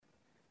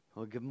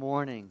Well, good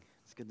morning.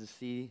 It's good to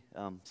see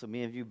so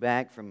many of you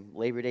back from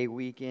Labor Day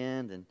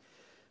weekend, and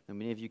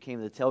many of you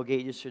came to the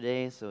tailgate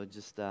yesterday, so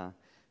just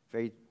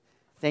very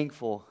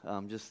thankful.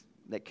 Just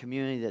that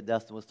community that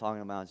Dustin was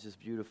talking about is just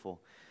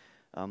beautiful.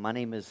 My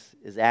name is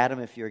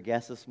Adam, if you're a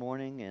guest this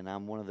morning, and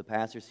I'm one of the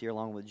pastors here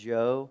along with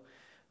Joe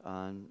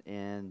and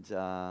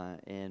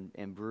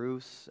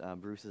Bruce.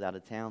 Bruce is out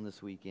of town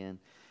this weekend,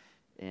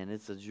 and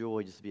it's a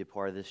joy just to be a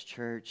part of this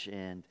church.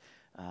 And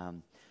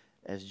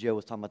as Joe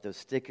was talking about those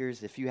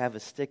stickers, if you have a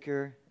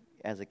sticker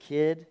as a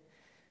kid,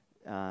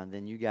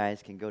 then you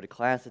guys can go to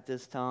class at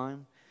this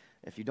time.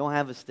 If you don't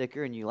have a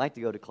sticker and you like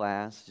to go to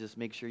class, just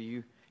make sure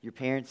your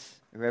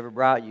parents, whoever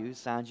brought you,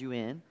 signs you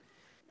in.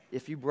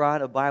 If you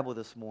brought a Bible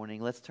this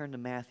morning, let's turn to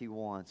Matthew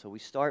 1. So we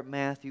start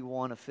Matthew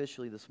 1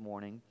 officially this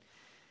morning.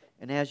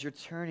 And as you're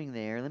turning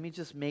there, let me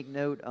just make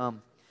note,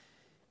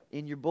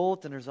 in your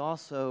bulletin there's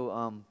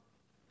also,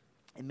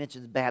 it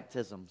mentions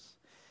baptisms.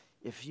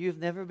 If you've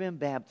never been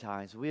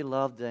baptized, we'd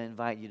love to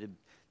invite you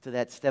to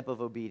that step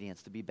of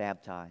obedience, to be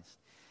baptized.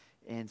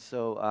 And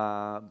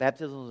so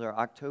baptisms are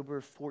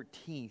October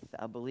 14th,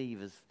 I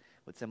believe, is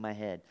what's in my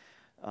head.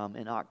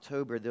 In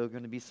October, there are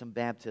going to be some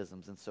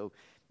baptisms. And so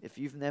if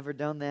you've never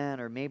done that,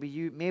 or maybe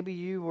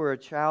you were a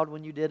child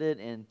when you did it,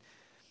 and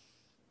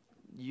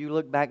you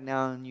look back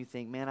now and you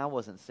think, man, I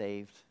wasn't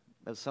saved.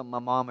 That was something my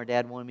mom or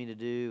dad wanted me to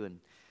do, and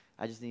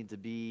I just need to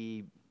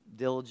be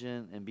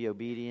diligent and be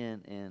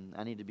obedient, and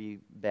I need to be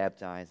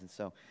baptized. And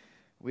so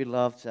we'd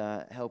love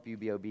to help you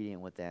be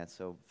obedient with that.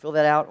 So fill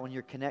that out on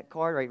your Connect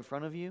card right in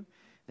front of you,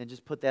 then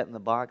just put that in the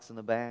box in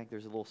the back.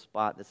 There's a little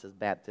spot that says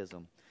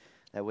baptism.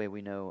 That way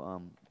we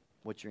know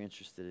what you're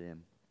interested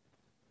in.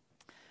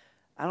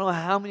 I don't know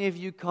how many of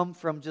you come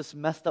from just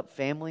messed up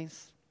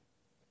families.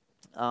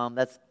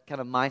 That's kind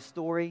of my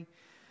story.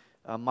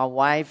 My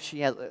wife,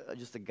 she has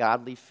just a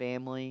godly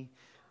family.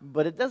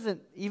 But it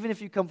doesn't, even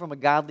if you come from a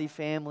godly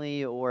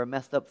family or a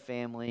messed up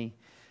family,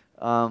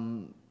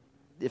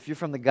 if you're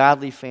from the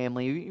godly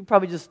family, you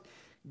probably just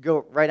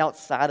go right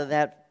outside of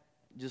that.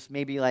 Just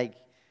maybe like,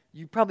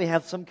 you probably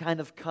have some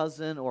kind of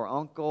cousin or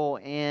uncle,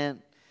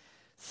 aunt,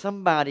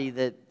 somebody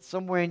that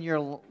somewhere in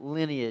your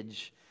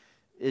lineage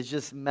is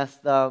just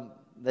messed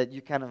up, that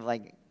you're kind of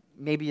like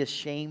maybe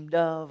ashamed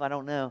of. I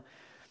don't know.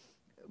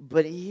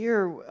 But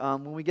here,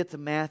 when we get to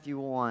Matthew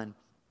 1,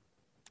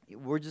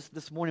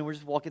 this morning we're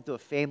just walking through a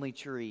family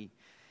tree.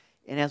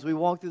 And as we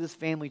walk through this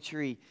family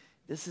tree,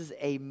 this is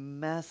a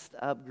messed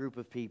up group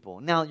of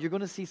people. Now, you're going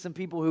to see some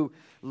people who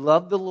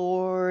loved the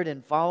Lord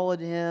and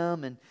followed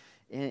Him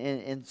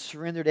and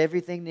surrendered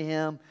everything to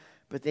Him.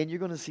 But then you're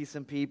going to see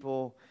some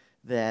people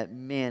that,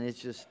 man,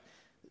 it's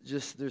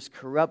just there's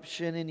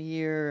corruption in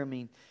here. I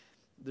mean,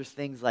 there's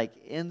things like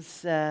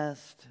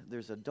incest,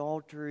 there's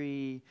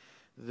adultery,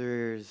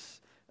 there's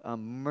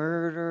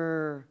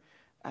murder.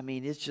 I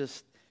mean, it's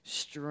just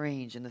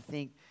strange. And to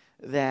think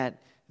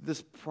that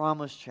this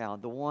promised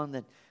child, the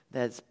one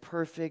that's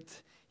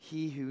perfect,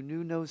 he who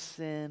knew no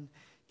sin,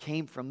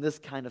 came from this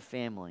kind of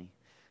family.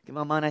 In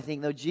my mind, I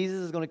think, no, Jesus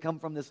is going to come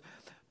from this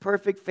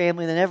perfect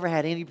family that never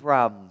had any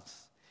problems.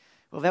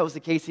 Well, if that was the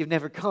case, he'd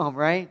never come,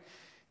 right?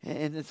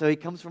 And so he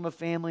comes from a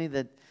family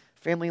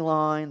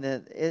line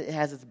that it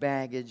has its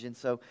baggage. And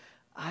so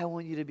I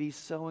want you to be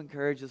so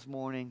encouraged this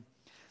morning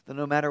that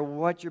no matter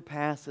what your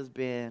past has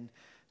been,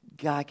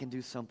 God can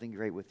do something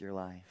great with your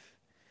life.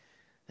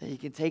 That He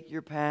can take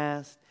your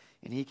past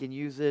and He can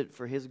use it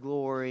for His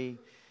glory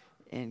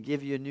and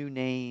give you a new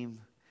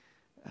name.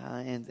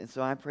 And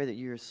so I pray that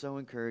you are so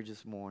encouraged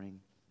this morning.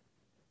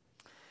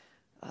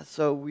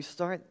 So we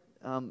start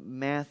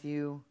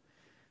Matthew.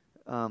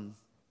 For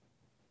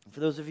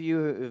those of you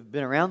who have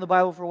been around the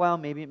Bible for a while,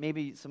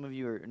 maybe some of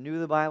you are new to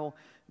the Bible,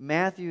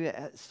 Matthew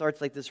starts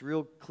like this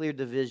real clear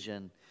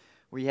division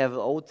where you have the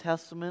Old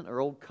Testament or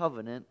Old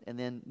Covenant and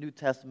then New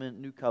Testament,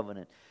 New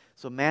Covenant.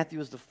 So Matthew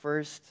is the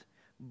first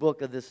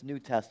book of this New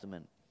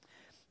Testament.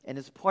 And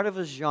it's part of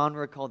a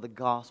genre called the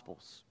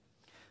Gospels.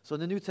 So in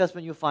the New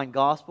Testament, you'll find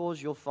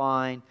Gospels, you'll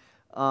find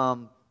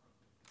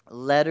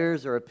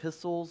letters or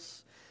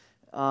epistles.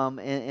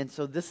 And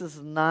so this is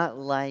not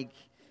like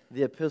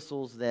the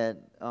epistles that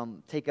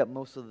take up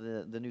most of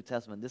the New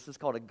Testament. This is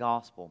called a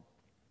Gospel.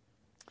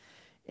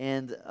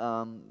 And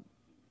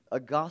the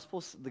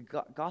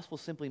gospel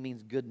simply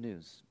means good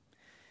news.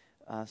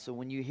 So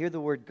when you hear the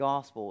word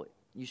gospel,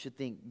 you should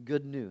think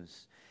good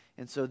news.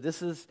 And so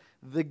this is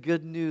the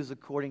good news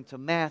according to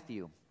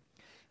Matthew.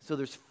 So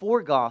there's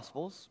 4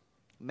 gospels: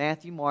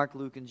 Matthew, Mark,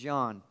 Luke, and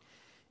John.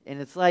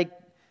 And it's like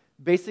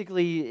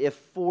basically if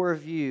 4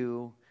 of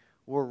you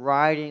were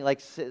riding, like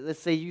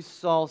let's say you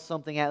saw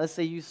something, let's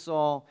say you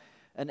saw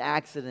an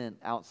accident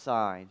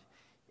outside,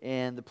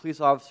 and the police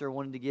officer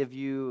wanted to give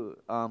you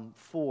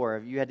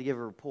 4, you had to give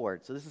a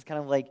report. So this is kind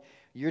of like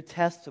your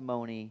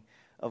testimony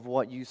of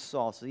what you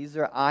saw. So these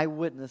are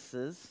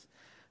eyewitnesses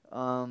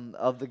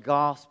of the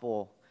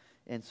gospel.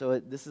 And so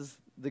this is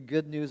the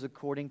good news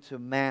according to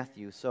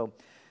Matthew. So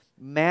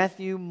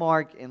Matthew,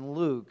 Mark, and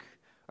Luke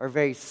are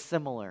very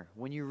similar.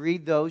 When you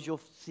read those, you'll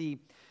see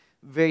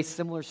very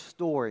similar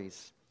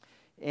stories.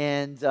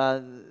 And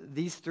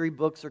these three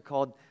books are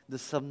called the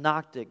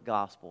Synoptic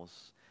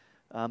Gospels,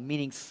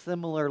 meaning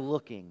similar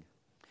looking.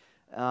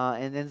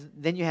 And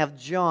then you have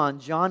John.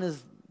 John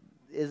is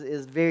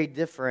very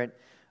different.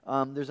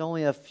 There's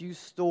only a few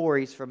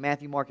stories from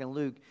Matthew, Mark, and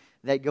Luke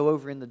that go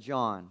over into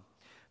John.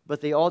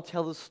 But they all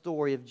tell the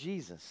story of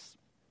Jesus.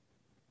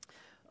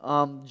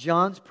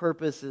 John's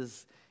purpose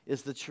is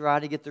to try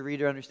to get the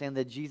reader to understand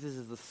that Jesus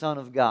is the Son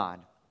of God.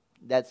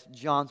 That's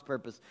John's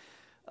purpose.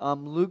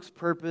 Luke's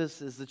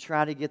purpose is to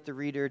try to get the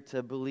reader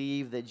to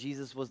believe that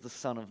Jesus was the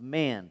Son of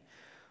Man.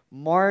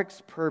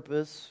 Mark's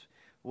purpose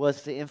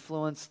was to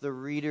influence the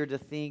reader to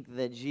think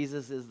that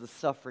Jesus is the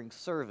suffering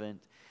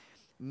servant.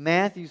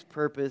 Matthew's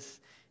purpose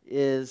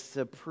is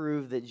to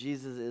prove that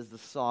Jesus is the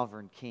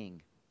sovereign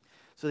king.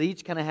 So they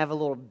each kind of have a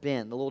little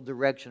bend, a little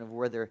direction of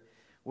where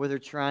they're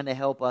trying to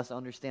help us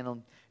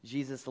understand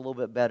Jesus a little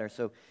bit better.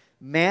 So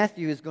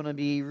Matthew is going to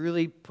be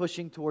really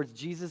pushing towards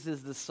Jesus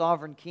as the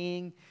sovereign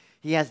king.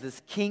 He has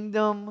this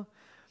kingdom.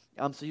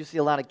 So you see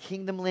a lot of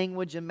kingdom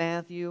language in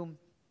Matthew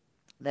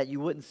that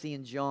you wouldn't see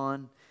in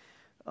John.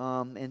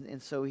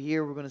 And so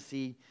here we're going to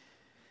see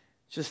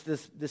just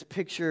this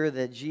picture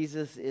that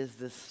Jesus is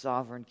this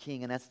sovereign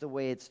king. And that's the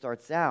way it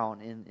starts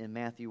out in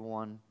Matthew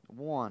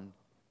 1:1.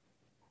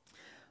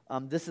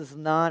 This is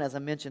not, as I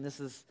mentioned, this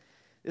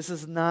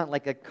is not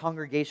like a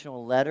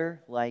congregational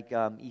letter like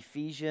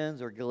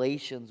Ephesians or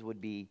Galatians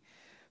would be.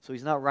 So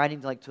he's not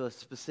writing to a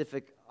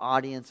specific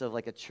audience of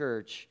like a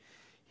church.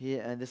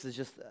 And this is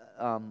just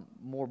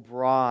more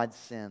broad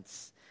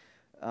sense.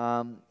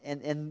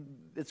 And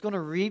it's going to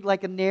read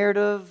like a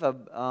narrative.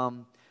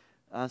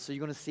 So you're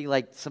going to see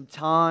like some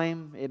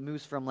time. It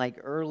moves from like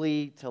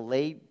early to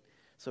late,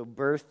 so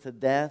birth to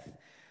death.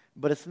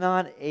 But it's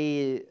not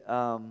a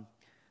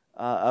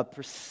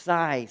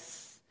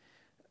precise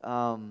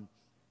timeline.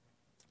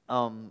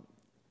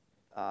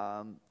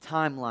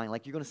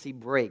 Like you're going to see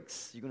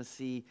breaks.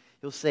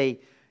 He'll say,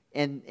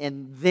 and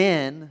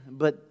then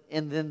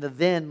the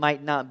then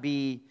might not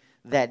be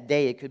that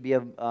day. It could be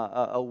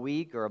a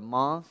week or a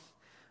month.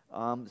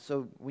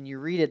 So when you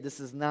read it, this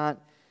is not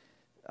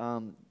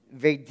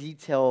very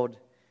detailed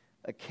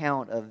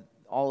account of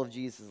all of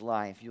Jesus'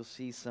 life. You'll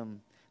see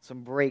some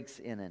breaks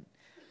in it.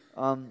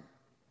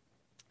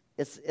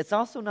 It's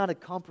also not a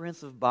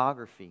comprehensive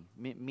biography,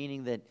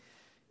 meaning that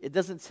it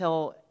doesn't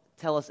tell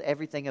us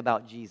everything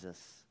about Jesus.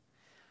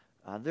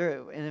 And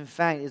in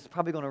fact, it's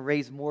probably going to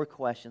raise more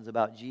questions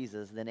about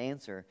Jesus than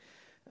answer.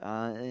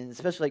 And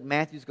especially like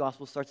Matthew's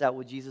gospel starts out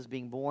with Jesus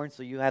being born,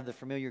 so you have the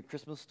familiar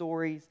Christmas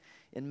stories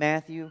in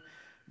Matthew.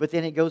 But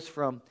then it goes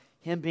from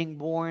him being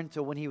born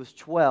to when he was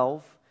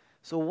 12.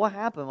 So what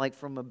happened, like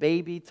from a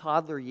baby,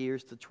 toddler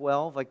years to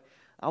 12? Like,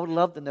 I would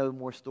love to know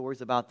more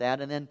stories about that.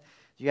 And then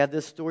you have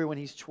this story when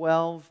he's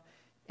 12,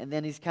 and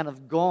then he's kind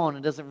of gone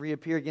and doesn't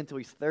reappear again until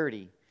he's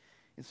 30.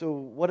 And so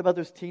what about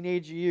those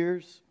teenage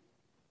years?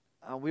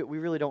 We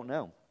really don't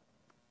know.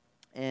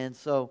 And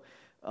so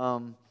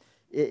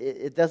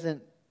it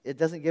doesn't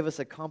give us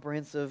a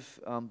comprehensive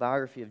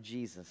biography of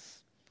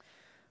Jesus.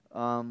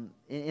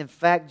 In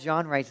fact,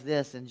 John writes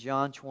this in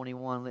John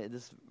 21.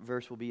 This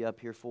verse will be up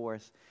here for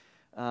us.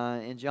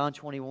 In John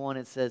 21,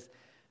 it says,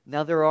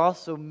 "Now there are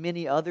also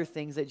many other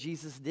things that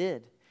Jesus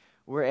did.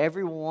 Were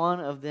every one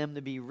of them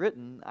to be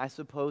written, I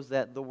suppose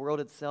that the world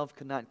itself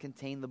could not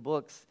contain the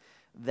books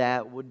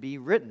that would be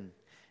written."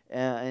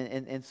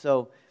 And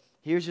so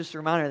here's just a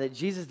reminder that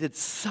Jesus did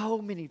so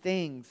many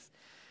things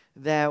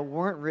that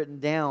weren't written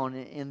down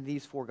in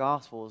these four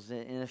Gospels.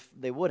 And if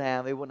they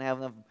wouldn't have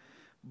enough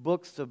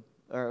books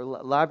or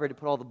library to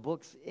put all the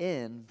books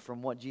in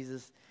from what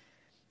Jesus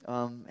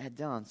had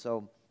done.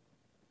 So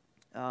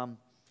when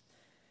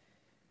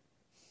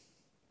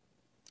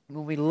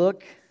we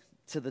look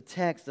to the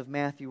text of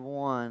Matthew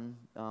 1,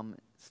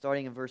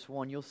 starting in verse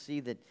 1, you'll see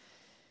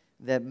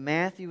that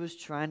Matthew was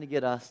trying to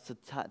get us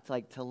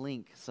to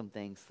link some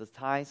things, to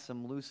tie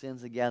some loose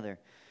ends together.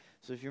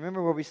 So if you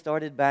remember where we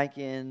started back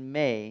in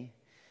May,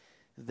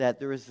 that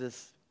there was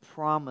this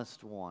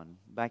promised one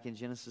back in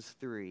Genesis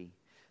 3.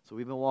 So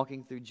we've been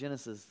walking through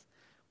Genesis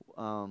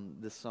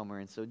this summer.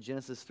 And so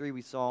Genesis 3,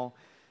 we saw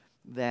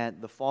that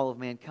the fall of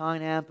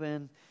mankind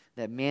happened,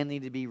 that man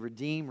needed to be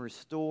redeemed,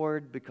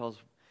 restored,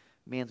 because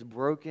man's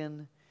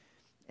broken.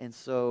 And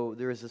so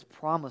there is this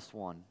promised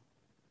one.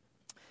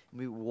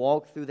 We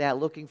walked through that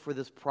looking for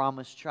this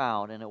promised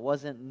child. And it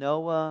wasn't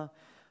Noah.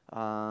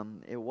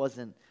 It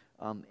wasn't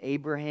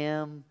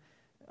Abraham.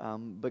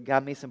 But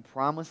God made some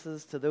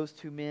promises to those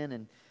two men.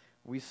 And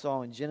we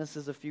saw in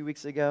Genesis a few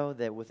weeks ago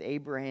that with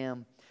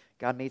Abraham,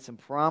 God made some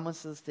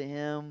promises to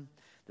him,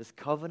 this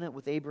covenant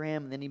with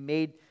Abraham. And then he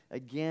made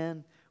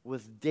again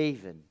with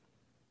David.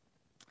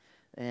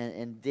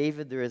 And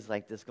David, there is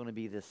like this going to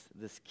be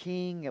this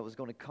king that was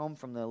going to come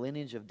from the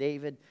lineage of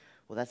David.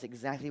 Well, that's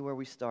exactly where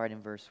we start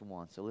in verse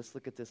 1. So let's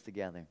look at this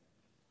together.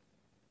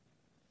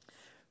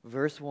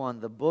 Verse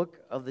 1, the book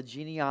of the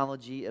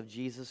genealogy of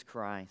Jesus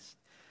Christ,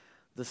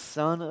 the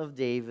son of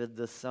David,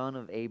 the son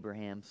of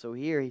Abraham. So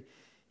here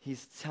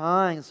he's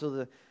tying,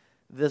 so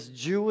this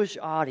Jewish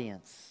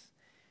audience,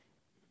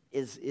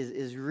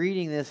 is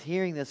reading this,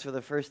 hearing this for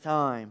the first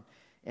time,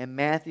 and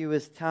Matthew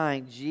is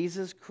tying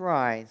Jesus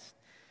Christ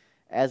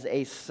as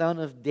a son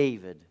of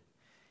David.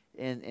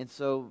 And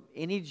so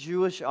any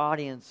Jewish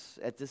audience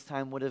at this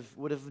time would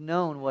have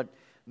known what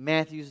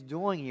Matthew's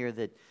doing here,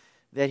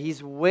 that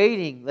he's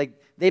waiting, like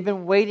they've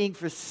been waiting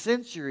for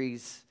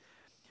centuries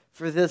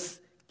for this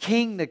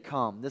king to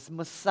come, this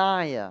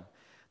Messiah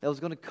that was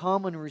going to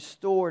come and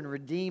restore and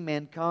redeem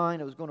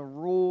mankind, that was going to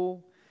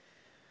rule.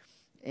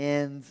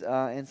 And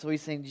so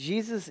he's saying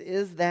Jesus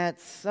is that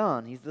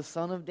son. He's the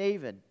son of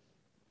David.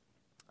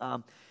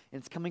 And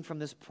it's coming from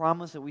this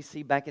promise that we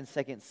see back in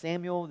 2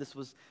 Samuel. This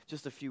was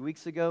just a few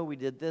weeks ago. We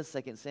did this,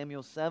 2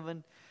 Samuel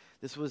 7.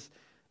 This was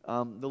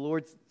the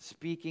Lord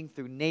speaking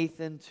through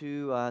Nathan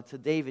to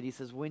David. He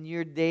says, when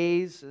your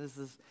days, this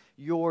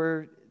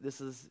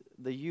is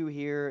the you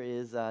here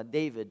is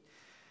David.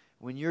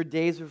 When your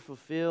days are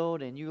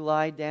fulfilled and you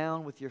lie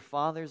down with your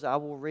fathers, I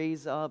will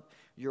raise up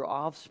your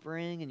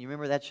offspring. And you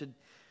remember that should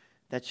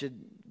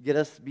get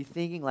us to be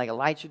thinking, like a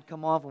light should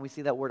come off when we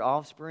see that word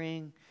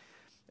offspring.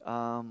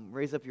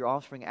 Raise up your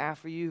offspring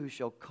after you, who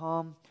shall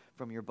come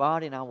from your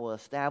body, and I will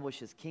establish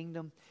his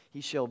kingdom.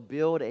 He shall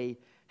build a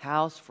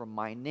house for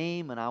my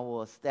name, and I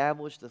will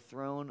establish the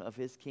throne of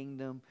his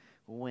kingdom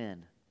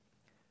when?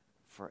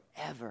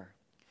 Forever.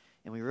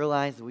 And we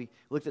realized that we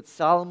looked at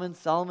Solomon.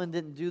 Solomon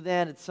didn't do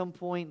that. At some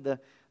point, the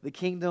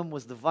kingdom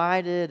was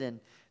divided, and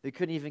they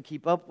couldn't even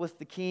keep up with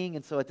the king.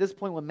 And so at this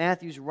point, when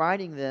Matthew's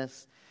writing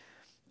this,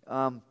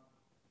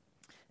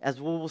 as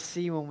we'll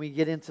see when we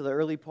get into the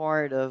early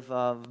part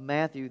of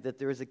Matthew, that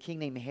there was a king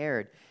named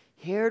Herod.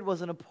 Herod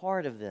wasn't a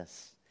part of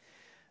this.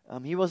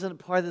 He wasn't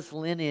a part of this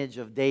lineage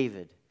of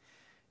David.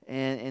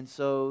 And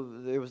so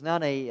there was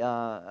not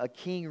a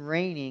king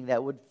reigning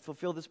that would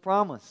fulfill this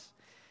promise.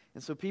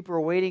 And so people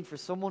are waiting for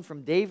someone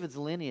from David's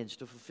lineage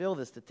to fulfill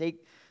this, to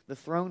take the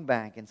throne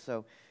back. And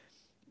so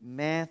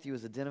Matthew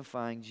is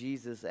identifying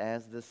Jesus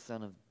as the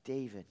son of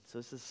David. So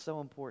this is so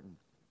important.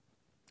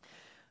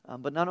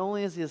 But not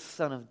only is he a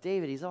son of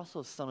David, he's also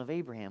a son of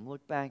Abraham.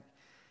 Look back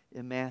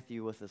in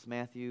Matthew with us.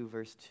 Matthew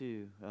verse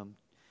 2.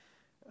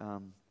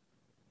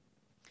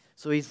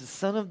 So he's the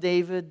son of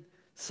David,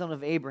 son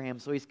of Abraham.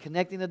 So he's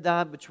connecting the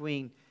dot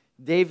between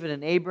David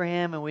and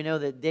Abraham. And we know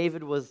that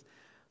David was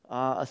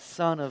a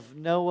son of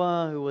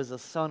Noah, who was a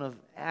son of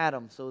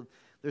Adam. So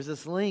there's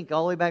this link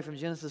all the way back from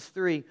Genesis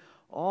 3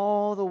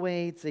 all the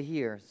way to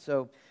here.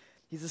 So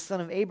he's the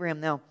son of Abraham.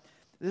 Now,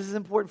 this is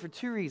important for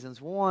two reasons.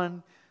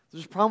 One,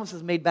 there's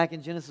promises made back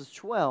in Genesis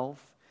 12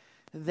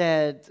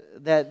 that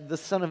the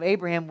son of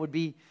Abraham would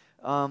be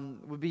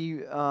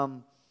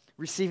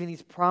receiving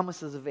these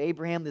promises of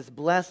Abraham, this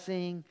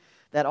blessing,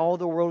 that all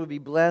the world would be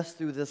blessed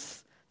through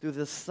this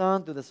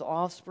son, through this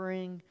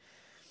offspring.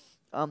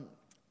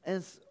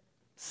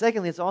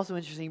 Secondly, it's also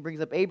interesting, he brings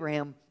up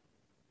Abraham,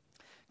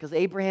 because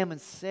Abraham and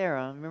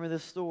Sarah, remember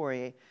this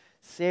story,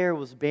 Sarah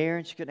was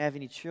barren, she couldn't have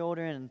any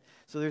children, and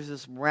so there's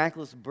this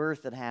miraculous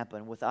birth that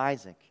happened with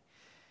Isaac.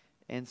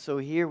 And so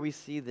here we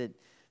see that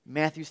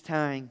Matthew's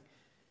tying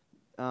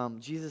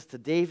Jesus to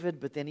David,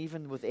 but then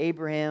even with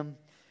Abraham,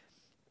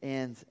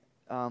 and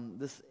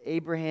this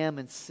Abraham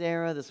and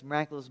Sarah, this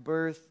miraculous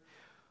birth,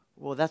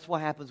 well, that's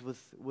what happens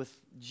with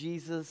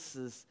Jesus,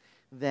 is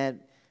that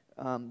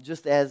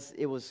just as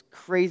it was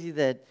crazy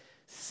that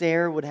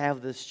Sarah would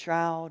have this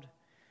child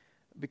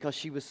because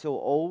she was so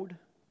old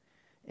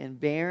and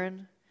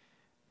barren,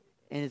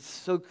 and it's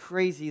so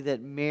crazy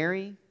that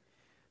Mary,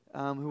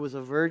 who was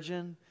a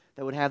virgin,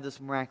 that would have this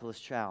miraculous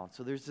child.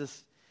 So there's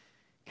this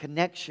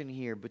connection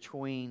here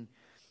between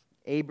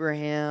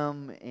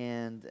Abraham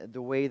and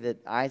the way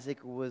that Isaac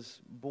was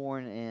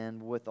born,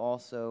 and with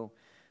also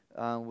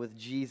with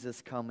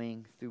Jesus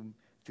coming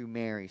through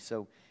Mary.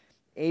 So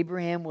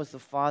Abraham was the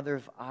father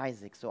of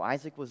Isaac. So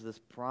Isaac was this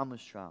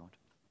promised child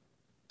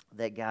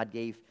that God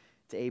gave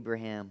to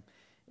Abraham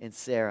and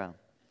Sarah.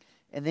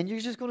 And then you're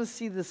just going to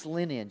see this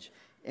lineage.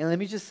 And let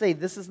me just say,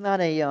 this is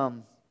not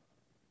a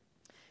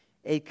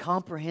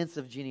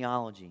comprehensive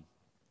genealogy.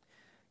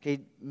 Okay,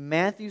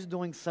 Matthew's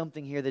doing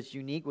something here that's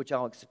unique, which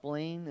I'll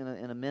explain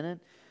in a minute.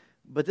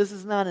 But this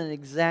is not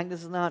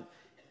this is not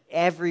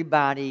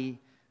everybody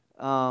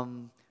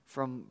from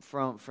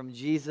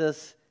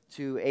Jesus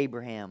to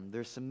Abraham.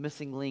 There's some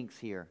missing links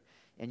here,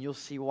 and you'll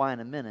see why in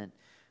a minute.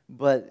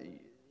 But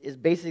it's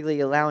basically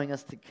allowing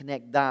us to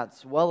connect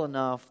dots well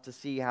enough to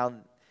see how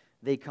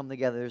they come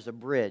together. There's a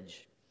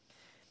bridge.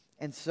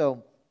 And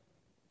so,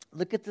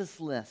 look at this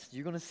list.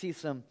 You're going to see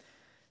some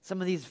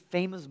of these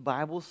famous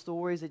Bible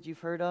stories that you've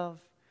heard of.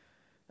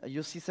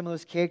 You'll see some of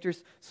those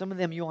characters. Some of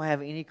them you won't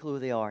have any clue who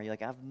they are. You're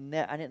like, I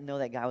didn't know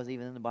that guy was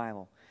even in the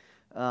Bible.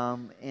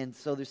 And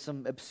so there's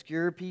some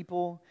obscure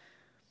people,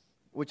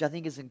 which I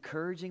think is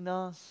encouraging to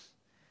us,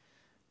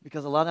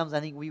 because a lot of times I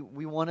think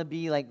we want to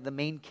be like the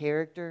main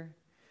character,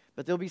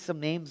 but there'll be some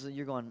names that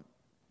you're going,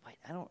 wait,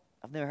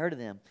 I've never heard of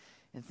them,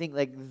 and think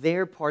like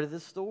they're part of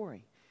this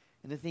story.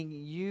 And to think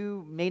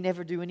you may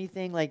never do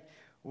anything like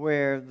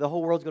where the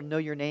whole world's going to know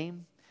your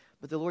name,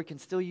 but the Lord can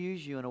still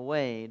use you in a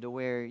way to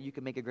where you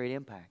can make a great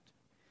impact.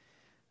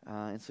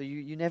 And so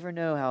you never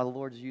know how the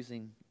Lord's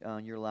using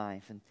your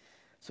life. And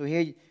so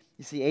here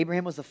you see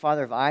Abraham was the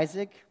father of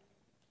Isaac.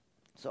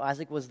 So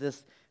Isaac was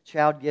this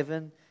child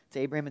given to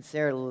Abraham and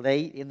Sarah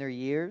late in their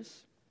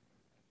years.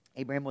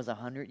 Abraham was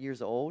 100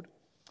 years old.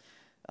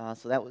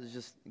 So that was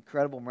just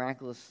incredible,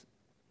 miraculous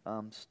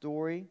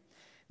story.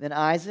 Then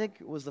Isaac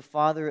was the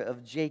father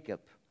of Jacob.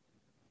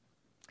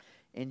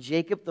 And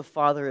Jacob the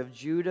father of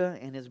Judah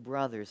and his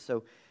brothers.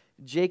 So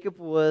Jacob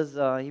was,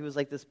 he was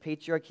like this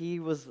patriarch. He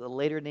was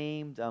later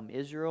named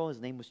Israel. His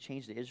name was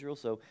changed to Israel.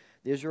 So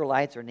the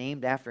Israelites are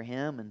named after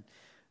him.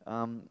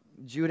 And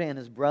Judah and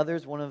his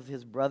brothers, one of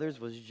his brothers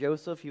was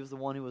Joseph. He was the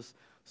one who was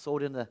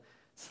sold into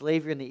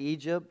slavery into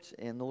Egypt.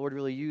 And the Lord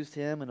really used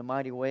him in a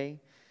mighty way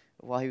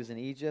while he was in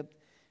Egypt.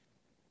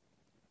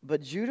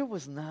 But Judah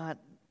was not,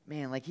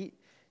 man, like you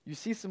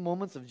see some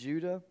moments of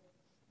Judah,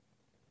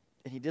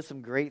 and he did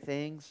some great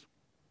things.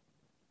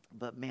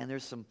 But man,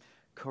 there's some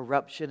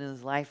corruption in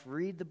his life.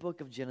 Read the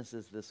book of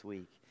Genesis this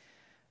week.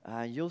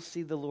 You'll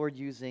see the Lord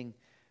using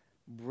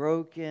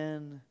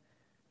broken,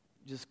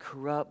 just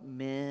corrupt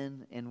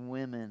men and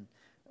women.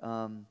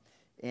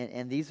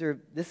 And this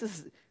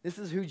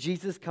is who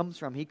Jesus comes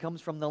from. He comes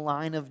from the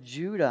line of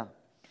Judah.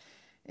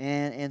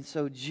 And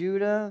so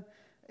Judah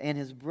and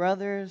his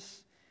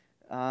brothers,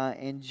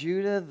 and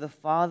Judah, the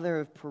father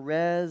of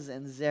Perez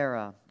and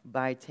Zerah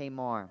by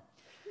Tamar.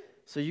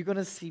 So you're going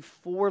to see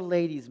 4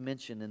 ladies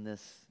mentioned in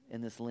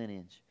this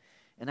lineage.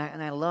 And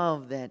I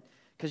love that,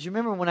 because you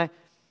remember when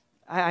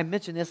I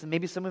mentioned this, and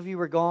maybe some of you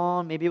were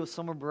gone, maybe it was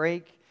summer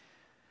break.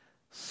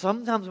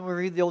 Sometimes when we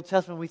read the Old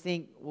Testament, we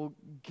think, well,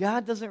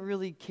 God doesn't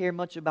really care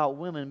much about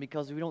women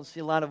because we don't see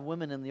a lot of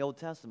women in the Old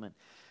Testament.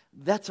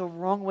 That's a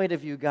wrong way to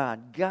view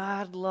God.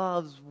 God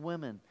loves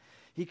women.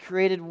 He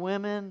created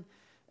women,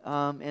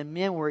 and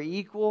men were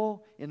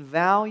equal in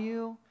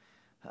value.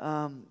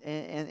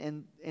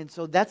 And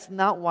so that's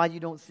not why you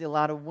don't see a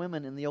lot of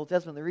women in the Old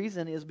Testament. The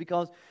reason is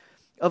because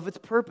of its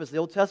purpose. The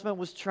Old Testament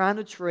was trying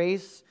to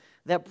trace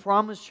that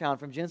promised child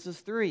from Genesis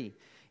 3.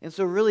 And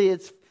so really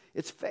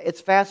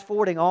it's fast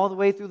forwarding all the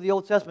way through the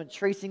Old Testament,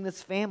 tracing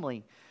this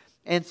family.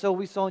 And so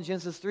we saw in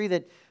Genesis 3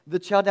 that the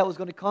child that was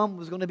going to come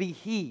was going to be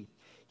he.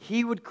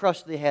 He would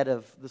crush the head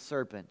of the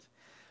serpent.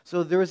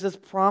 So there was this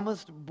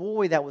promised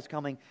boy that was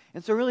coming.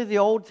 And so really the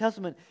Old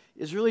Testament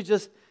is really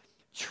just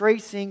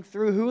tracing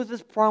through who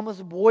this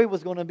promised boy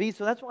was going to be.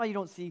 So that's why you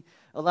don't see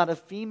a lot of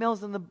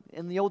females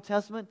in the Old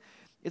Testament.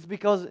 It's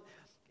because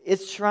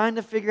it's trying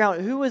to figure out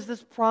who is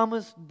this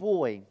promised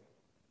boy.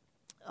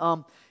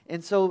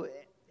 And so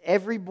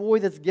every boy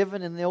that's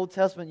given in the Old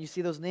Testament, you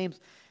see those names,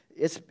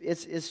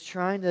 it's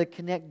trying to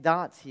connect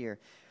dots here.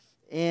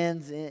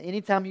 And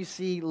anytime you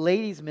see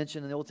ladies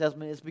mentioned in the Old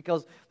Testament, it's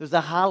because there's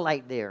a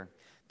highlight there.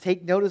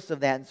 Take notice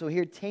of that. And so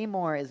here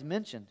Tamar is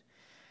mentioned.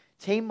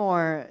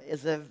 Tamar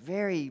is a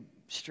very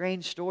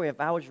strange story. If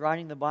I was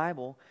writing the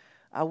Bible,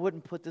 I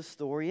wouldn't put this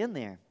story in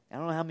there. I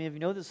don't know how many of you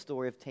know the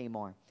story of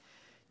Tamar.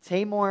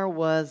 Tamar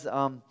was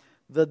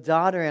the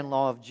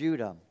daughter-in-law of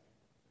Judah.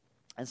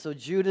 And so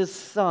Judah's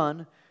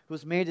son, who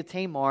was married to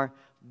Tamar,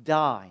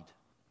 died.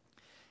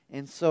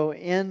 And so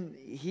in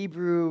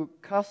Hebrew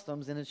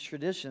customs and its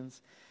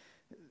traditions,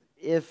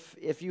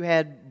 if you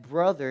had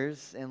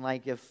brothers, and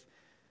like if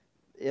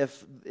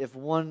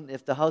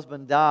the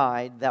husband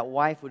died, that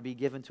wife would be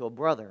given to a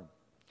brother.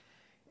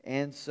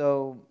 And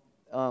so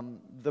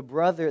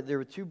there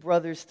were 2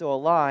 brothers still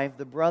alive.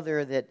 The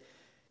brother that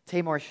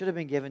Tamar should have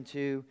been given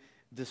to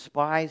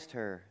despised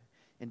her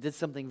and did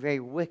something very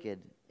wicked.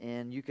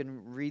 And you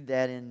can read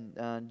that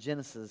in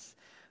Genesis.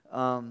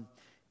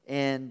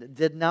 And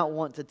did not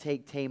want to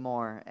take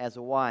Tamar as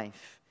a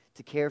wife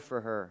to care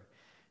for her.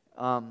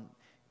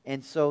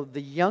 And so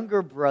the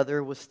younger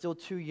brother was still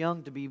too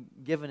young to be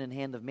given in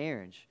hand of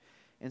marriage.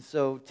 And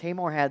so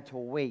Tamar had to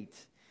wait.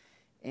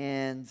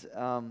 And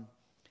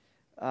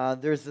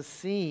there's a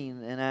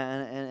scene, and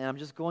I'm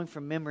just going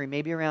from memory,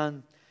 maybe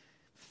around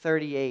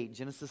 38,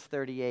 Genesis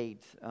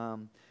 38,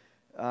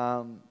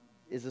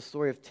 is the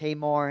story of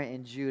Tamar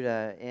and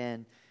Judah.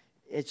 And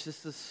it's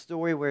just a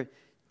story where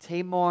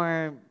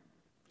Tamar,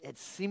 it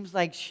seems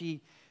like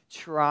she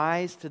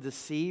tries to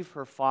deceive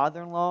her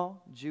father-in-law,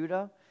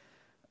 Judah,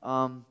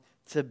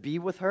 to be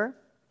with her.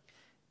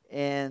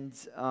 And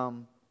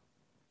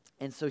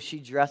so she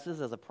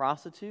dresses as a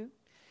prostitute.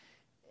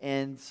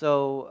 And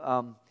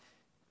so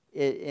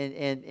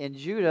and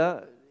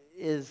Judah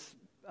is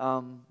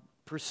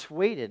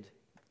persuaded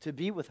to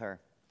be with her.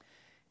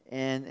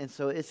 And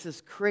so it's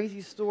this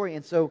crazy story.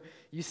 And so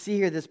you see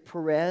here this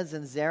Perez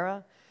and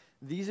Zerah.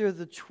 These are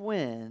the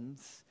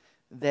twins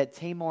that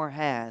Tamar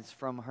has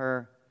from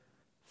her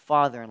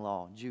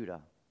father-in-law,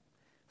 Judah.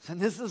 So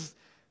this is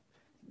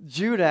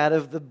Judah, out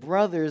of the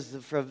brothers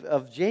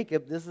of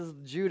Jacob. This is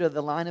Judah,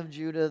 the line of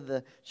Judah,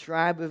 the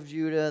tribe of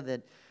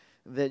Judah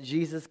that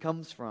Jesus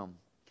comes from.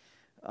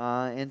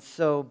 And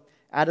so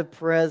out of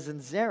Perez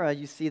and Zerah,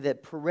 you see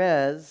that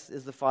Perez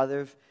is the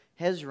father of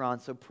Hezron.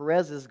 So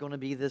Perez is going to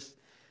be this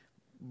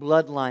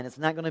bloodline. It's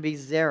not going to be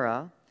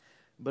Zerah,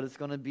 but it's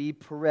going to be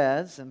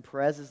Perez. And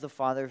Perez is the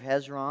father of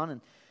Hezron.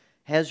 And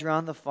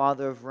Hezron, the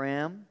father of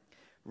Ram.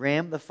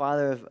 Ram, the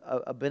father of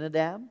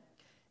Abinadab.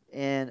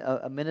 And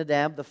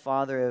Aminadab, the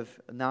father of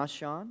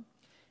Nahshon.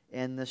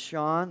 And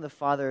Nahshon, the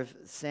father of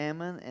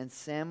Salmon. And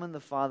Salmon, the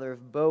father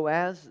of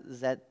Boaz.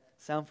 Does that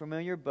sound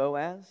familiar?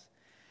 Boaz.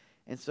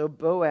 And so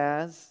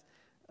Boaz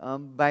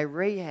by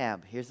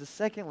Rahab. Here's the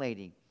second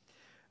lady.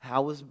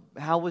 How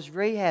was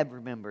Rahab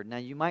remembered? Now,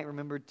 you might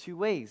remember two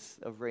ways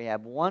of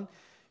Rahab. One,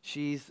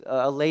 she's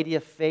a lady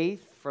of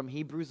faith from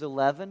Hebrews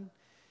 11.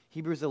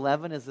 Hebrews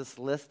 11 is this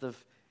list of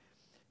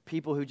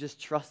people who just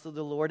trusted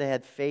the Lord,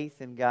 had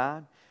faith in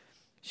God.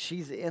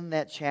 She's in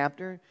that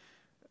chapter.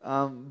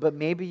 But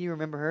maybe you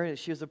remember her.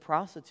 She was a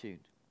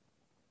prostitute.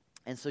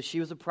 And so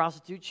she was a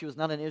prostitute. She was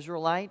not an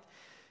Israelite.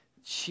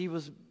 She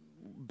was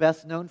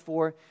best known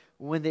for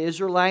when the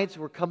Israelites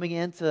were coming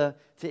into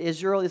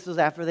Israel. This was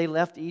after they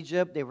left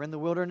Egypt. They were in the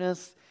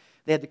wilderness.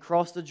 They had to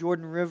cross the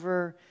Jordan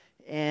River.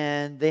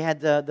 And they had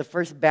the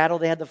first battle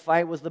they had to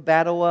fight was the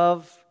Battle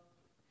of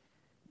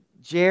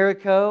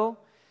Jericho.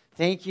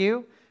 Thank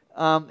you.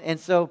 And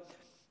so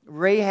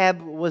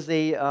Rahab was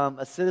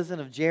a citizen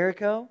of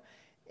Jericho.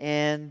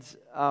 And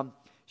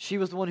she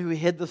was the one who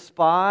hid the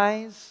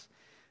spies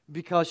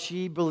because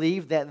she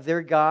believed that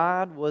their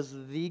God was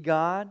the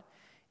God.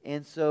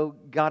 And so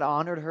God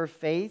honored her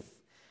faith.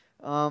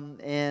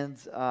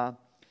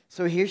 So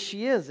here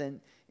she is. And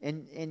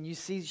you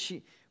see,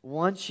 she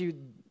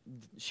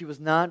was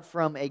not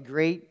from a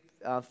great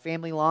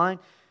family line.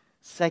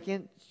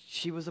 Second,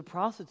 she was a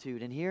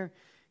prostitute. And here,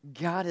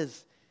 God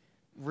is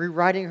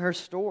rewriting her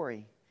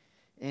story.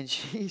 And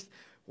she's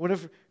one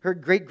of her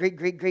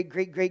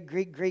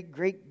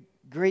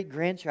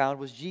great-great-great-great-great-great-great-great-grandchild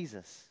was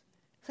Jesus.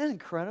 Isn't that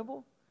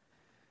incredible?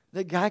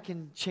 That God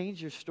can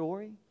change your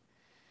story.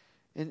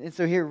 And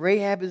so here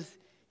Rahab is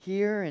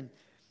here, and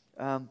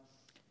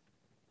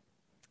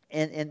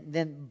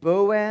then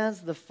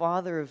Boaz, the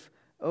father of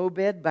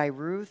Obed, by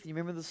Ruth. You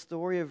remember the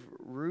story of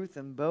Ruth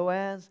and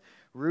Boaz?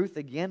 Ruth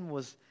again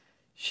was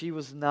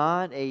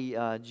not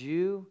a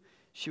Jew;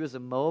 she was a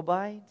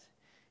Moabite,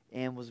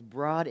 and was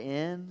brought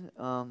in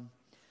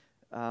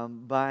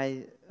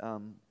by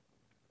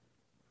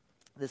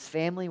this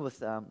family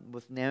with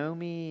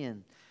Naomi,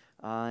 and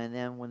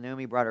then when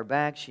Naomi brought her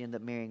back, she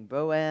ended up marrying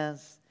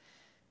Boaz.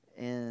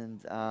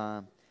 And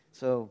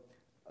so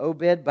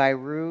Obed by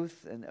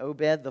Ruth, and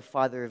Obed the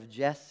father of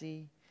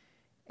Jesse,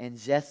 and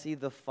Jesse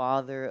the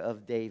father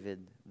of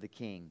David the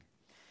king.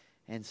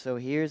 And so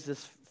here's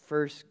this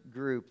first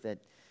group that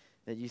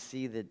you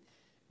see that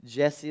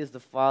Jesse is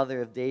the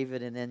father of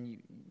David, and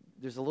then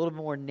there's a little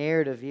more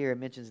narrative here. It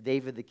mentions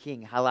David the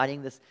king,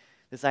 highlighting this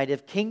idea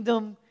of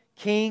kingdom,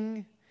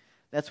 king.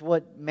 That's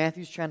what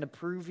Matthew's trying to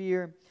prove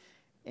here.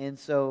 And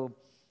so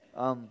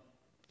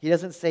he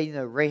doesn't say,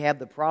 Rahab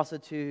the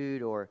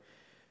prostitute or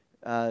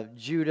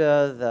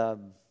Judah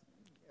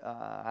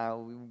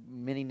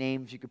many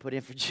names you could put in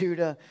for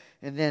Judah.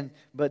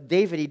 But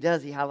David,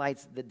 he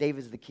highlights that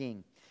David's the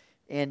king.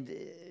 And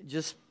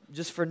just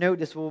for note,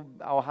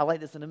 I'll highlight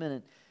this in a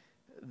minute,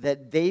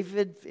 that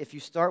David, if you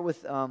start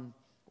with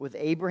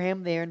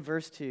Abraham there in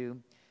verse 2,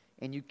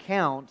 and you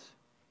count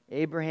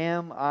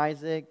Abraham,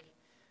 Isaac,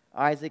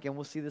 and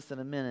we'll see this in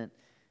a minute,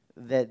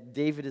 that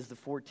David is the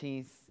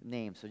 14th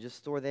name. So just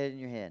store that in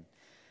your head.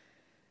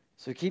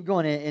 So keep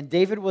going. And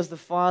David was the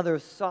father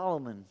of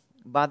Solomon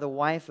by the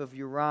wife of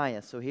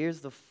Uriah. So here's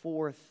the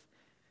fourth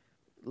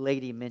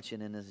lady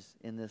mentioned in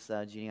this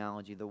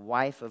genealogy, the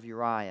wife of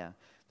Uriah.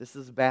 This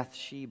is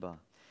Bathsheba.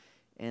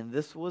 And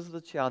this was the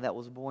child that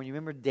was born. You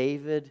remember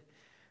David,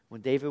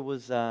 when David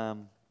was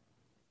on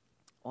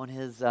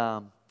his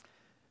the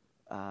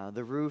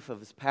roof of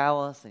his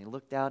palace, and he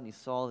looked out and he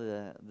saw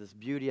this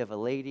beauty of a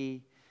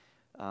lady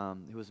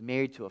who was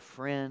married to a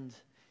friend.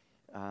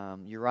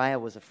 Uriah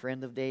was a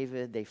friend of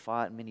David. They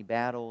fought in many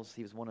battles.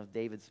 He was one of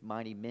David's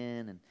mighty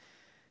men,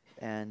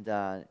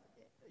 and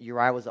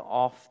Uriah was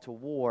off to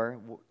war,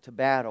 to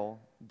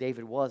battle.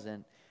 David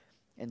wasn't,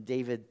 and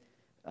David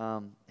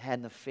had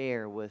an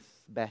affair with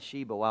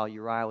Bathsheba while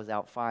Uriah was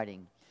out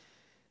fighting.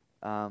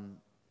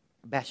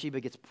 Bathsheba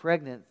gets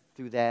pregnant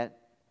through that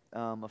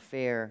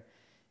affair,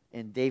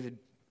 and David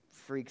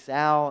freaks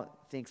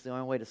out, thinks the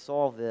only way to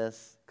solve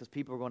this, because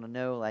people are going to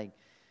know, like,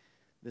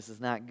 this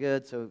is not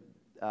good, so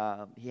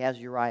he has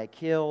Uriah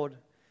killed.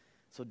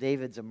 So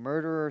David's a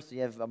murderer. So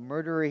you have a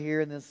murderer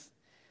here in this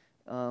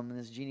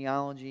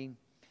genealogy.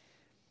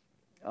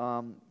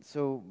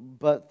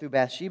 But through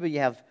Bathsheba, you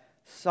have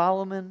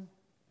Solomon,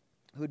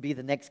 who would be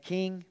the next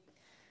king.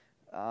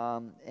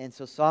 And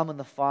so Solomon,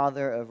 the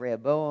father of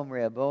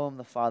Rehoboam,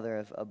 the father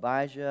of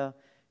Abijah,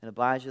 and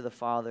Abijah, the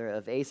father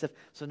of Asaph.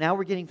 So now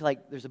we're getting to,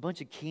 there's a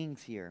bunch of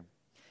kings here.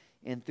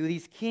 And through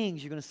these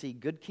kings, you're going to see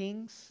good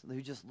kings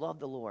who just love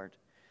the Lord.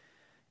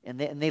 And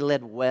they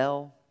led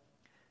well.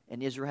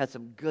 And Israel had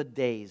some good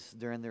days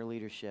during their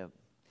leadership.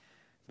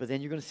 But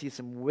then you're going to see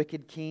some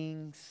wicked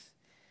kings,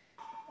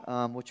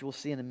 which we'll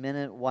see in a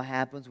minute what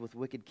happens with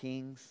wicked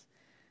kings.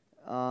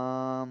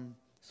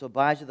 So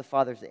Abijah, the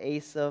father of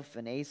Asaph,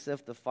 and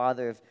Asaph, the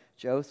father of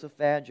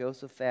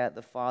Jehoshaphat,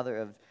 the father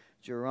of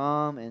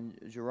Joram, and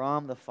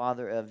Joram the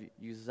father of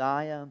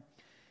Uzziah,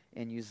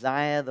 and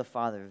Uzziah the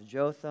father of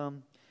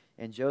Jotham,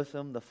 and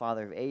Jotham the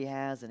father of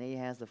Ahaz, and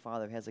Ahaz the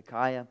father of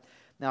Hezekiah.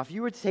 Now, if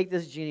you were to take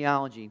this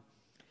genealogy,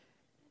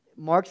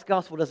 Mark's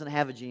gospel doesn't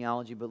have a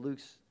genealogy, but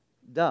Luke's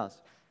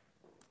does.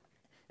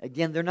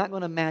 Again, they're not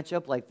going to match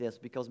up like this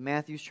because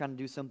Matthew's trying to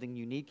do something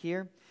unique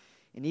here.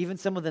 And even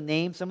some of the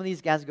names, some of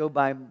these guys go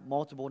by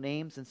multiple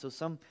names, and so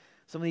some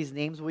of these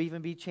names will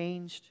even be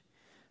changed.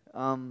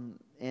 And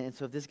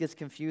so if this gets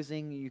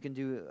confusing, you can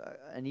do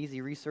an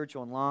easy research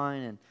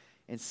online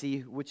and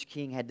see which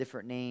king had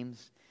different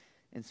names.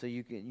 And so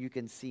you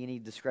can see any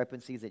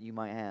discrepancies that you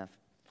might have.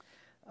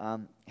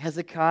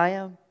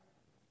 Hezekiah,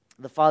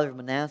 the father of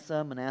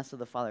Manasseh, Manasseh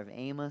the father of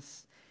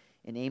Amos,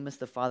 and Amos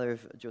the father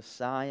of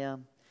Josiah.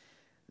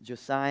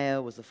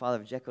 Josiah was the father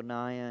of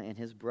Jeconiah and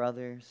his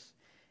brothers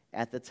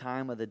at the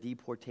time of the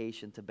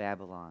deportation to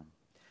Babylon.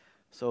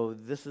 So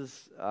this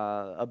is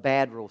a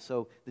bad rule.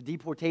 So the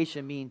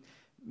deportation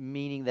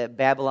meaning that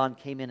Babylon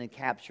came in and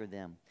captured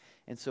them.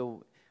 And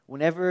so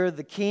whenever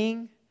the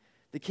king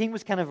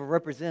was kind of a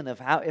representative.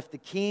 How if the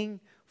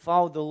king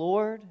followed the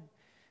Lord,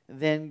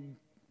 then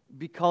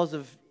because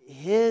of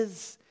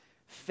his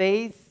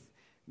faith,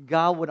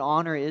 God would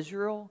honor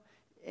Israel,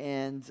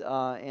 and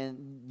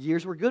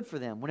years were good for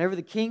them. Whenever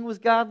the king was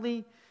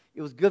godly,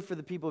 it was good for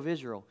the people of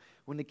Israel.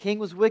 When the king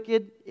was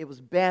wicked, it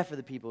was bad for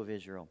the people of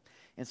Israel.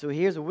 And so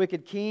here's a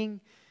wicked king,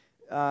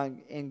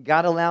 and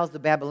God allows the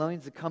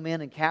Babylonians to come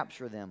in and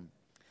capture them.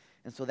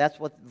 And so that's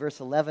what verse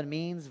 11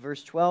 means.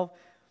 Verse 12,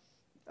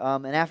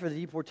 and after the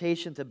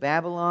deportation to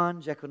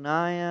Babylon,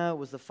 Jeconiah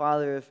was the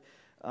father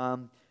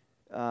of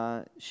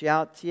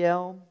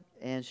Shealtiel,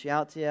 and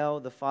Shealtiel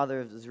the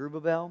father of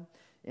Zerubbabel,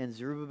 and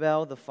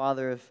Zerubbabel the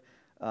father of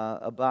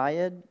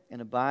Abiad,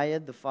 and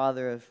Abiad the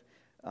father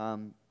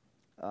of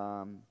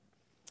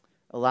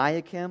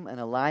Eliakim, and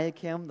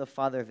Eliakim the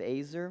father of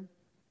Azar,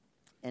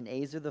 and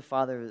Azar the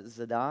father of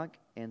Zadok,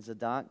 and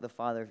Zadok the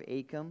father of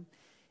Achim,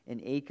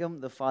 and Achim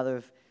the father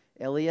of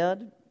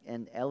Eliad,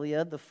 and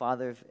Eliad the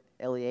father of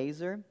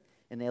Eleazar,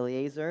 and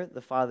Eleazar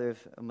the father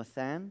of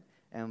Mathan,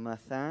 and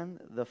Mathan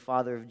the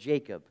father of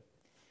Jacob,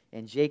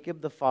 and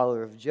Jacob the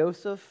father of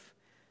Joseph,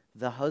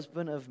 the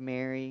husband of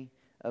Mary,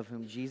 of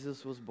whom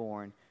Jesus was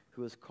born,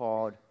 who is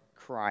called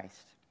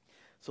Christ.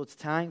 So it's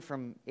tying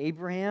from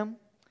Abraham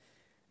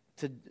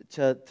to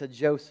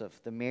Joseph,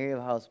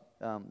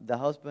 the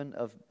husband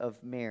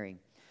of Mary.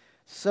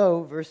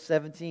 So, verse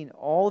 17,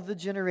 all the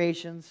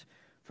generations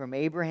from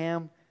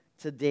Abraham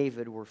to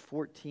David were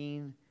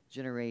 14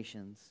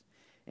 generations.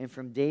 And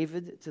from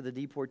David to the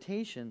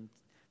deportation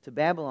to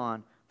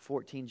Babylon,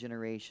 14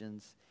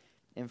 generations.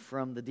 And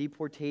from the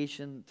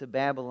deportation to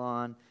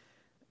Babylon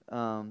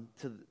to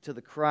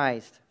the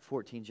Christ,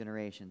 14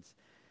 generations.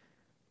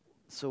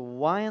 So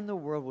why in the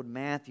world would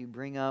Matthew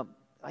bring up,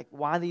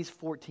 why these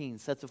 14,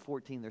 sets of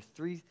 14? There's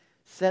 3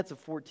 sets of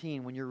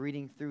 14 when you're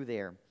reading through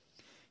there.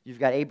 You've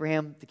got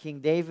Abraham to King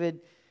David,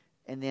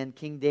 and then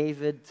King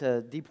David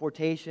to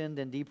deportation,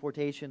 then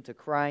deportation to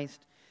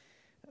Christ.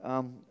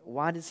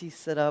 Why does he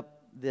set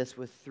up this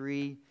with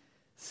 3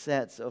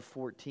 sets of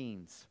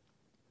 14s?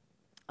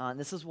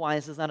 This is why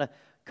this is not a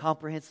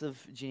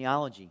comprehensive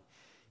genealogy.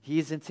 He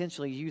is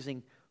intentionally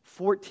using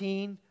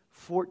 14,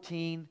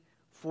 14,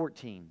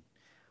 14.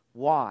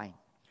 Why?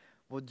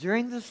 Well,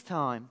 during this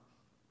time,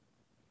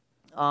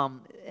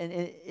 and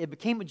it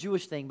became a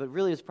Jewish thing, but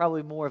really it's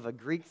probably more of a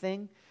Greek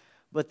thing.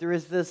 But there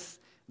is this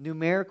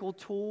numerical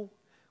tool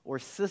or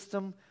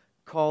system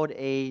called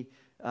a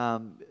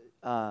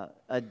gematria,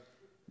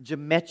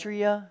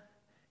 Gemetria,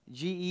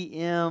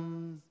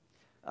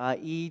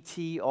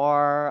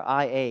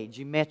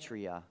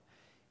 gematria,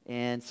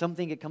 and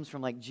something that comes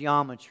from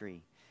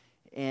geometry.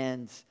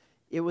 And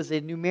it was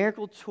a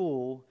numerical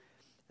tool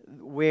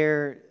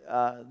where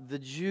the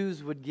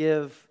Jews would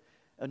give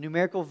a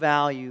numerical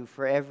value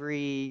for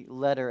every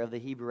letter of the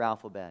Hebrew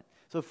alphabet.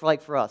 So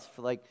for us,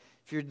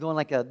 if you're doing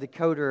a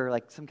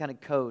decoder, some kind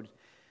of code,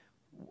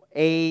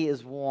 A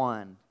is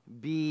 1,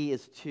 B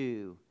is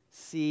 2,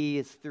 C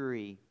is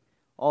 3,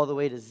 all the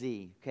way to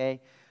Z,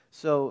 okay?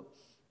 So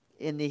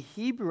in the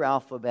Hebrew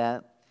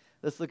alphabet,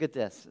 let's look at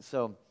this.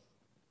 So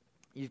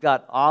you've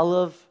got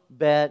Aleph,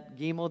 Bet,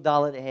 Gimel,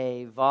 Dalet,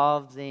 Hey,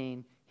 Vav,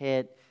 Zain,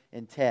 Het,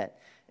 and Tet.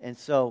 And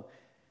so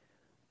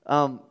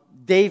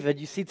David,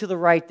 you see to the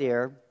right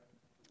there,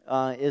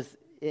 and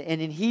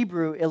in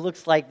Hebrew it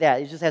looks like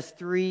that. It just has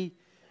three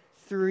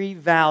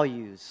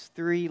values,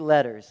 3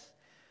 letters.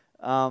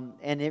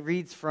 And it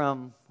reads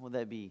from, what would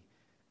that be?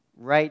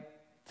 Right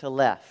to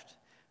left.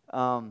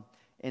 And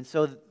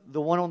so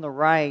the one on the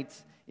right,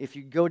 if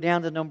you go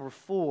down to number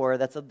 4,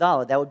 that's a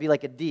Dalet. That would be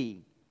like a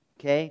D.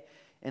 Okay?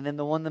 And then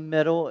the one in the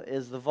middle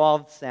is the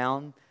Vav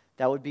sound.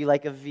 That would be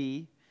like a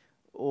V.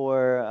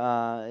 Or,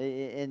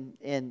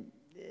 and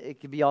it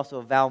could be also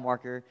a vowel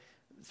marker.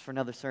 It's for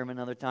another sermon,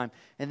 another time.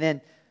 And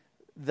then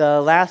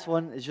the last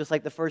one is just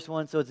like the first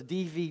one, so it's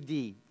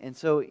DVD. And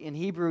so in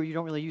Hebrew, you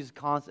don't really use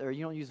you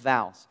don't use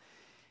vowels.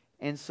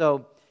 And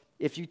so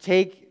if you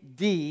take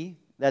D,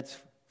 that's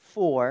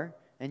 4,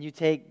 and you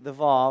take the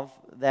Vav,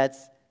 that's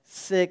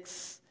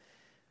 6,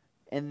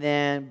 and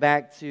then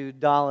back to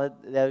Dalet,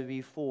 that would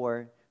be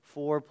 4.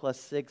 4 plus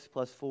 6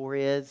 plus 4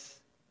 is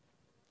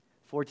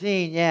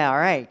 14. Yeah, all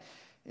right.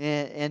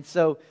 And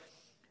so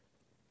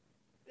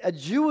a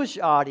Jewish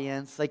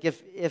audience, like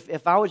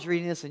if I was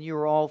reading this and you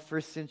were all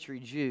first century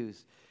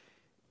Jews,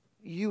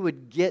 you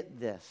would get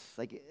this.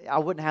 Like I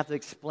wouldn't have to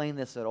explain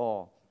this at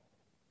all.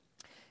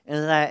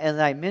 And as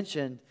I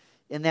mentioned,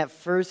 in that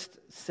first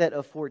set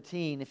of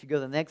 14, if you go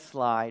to the next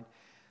slide,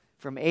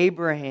 from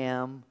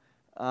Abraham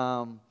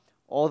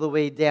all the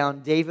way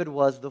down, David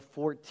was the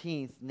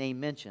 14th name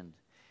mentioned.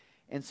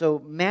 And so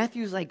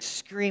Matthew's like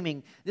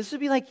screaming. This would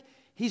be like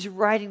he's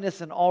writing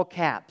this in all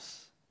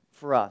caps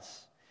for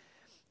us.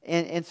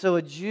 And so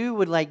a Jew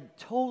would like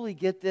totally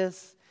get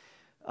this.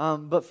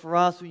 But for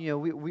us, we're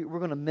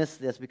going to miss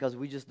this because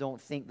we just don't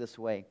think this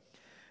way.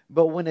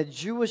 But when a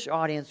Jewish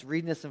audience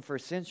reading this in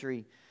first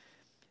century,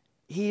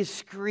 he is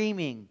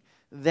screaming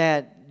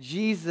that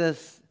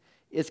Jesus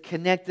is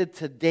connected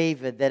to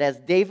David, that as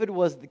David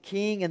was the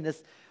king and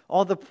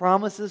all the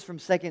promises from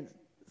 2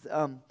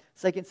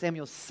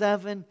 Samuel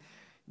 7,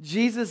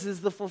 Jesus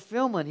is the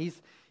fulfillment.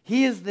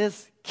 He is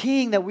this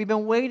king that we've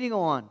been waiting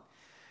on.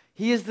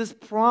 He is this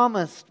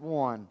promised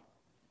one.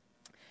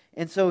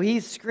 And so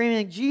he's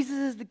screaming, Jesus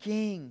is the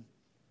king.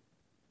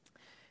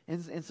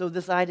 And so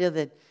this idea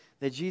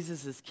that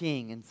Jesus is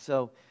king. And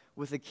so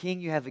with a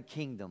king, you have a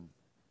kingdom.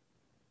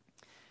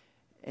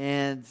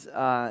 And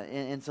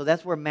so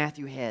that's where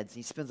Matthew heads.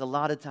 He spends a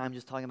lot of time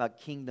just talking about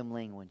kingdom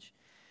language.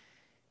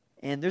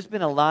 And there's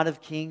been a lot of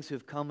kings who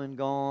have come and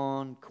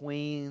gone,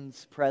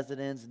 queens,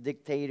 presidents,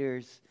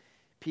 dictators,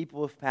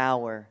 people of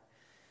power,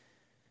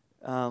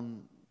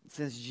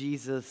 since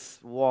Jesus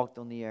walked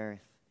on the earth.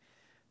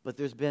 But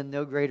there's been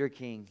no greater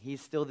king.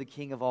 He's still the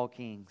king of all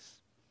kings.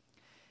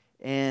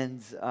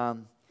 And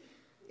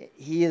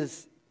he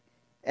is,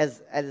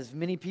 as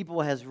many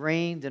people has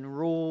reigned and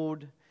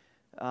ruled,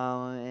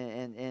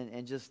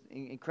 and just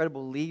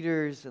incredible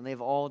leaders, and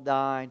they've all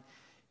died,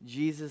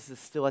 Jesus is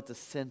still at the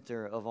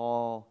center of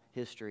all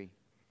history.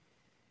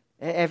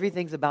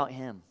 Everything's about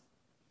him.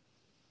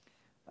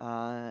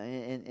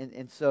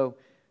 And so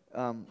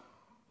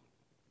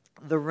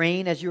the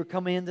reign, as you were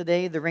coming in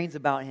today, the reign's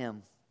about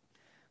him.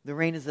 The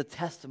reign is a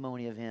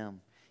testimony of him.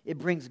 It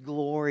brings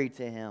glory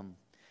to him.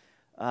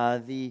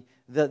 The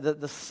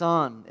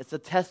sun, it's a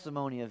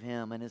testimony of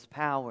him and his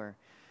power.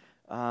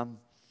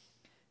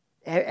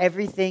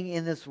 Everything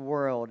in this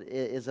world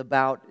is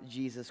about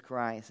Jesus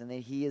Christ, and that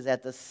he is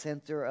at the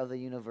center of the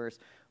universe,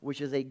 which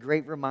is a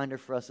great reminder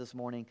for us this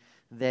morning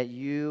that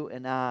you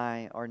and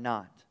I are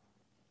not.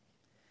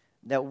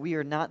 That we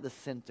are not the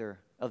center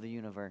of the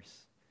universe.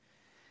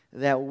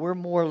 That we're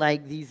more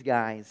like these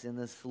guys in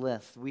this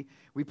list.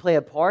 We play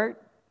a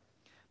part,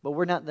 but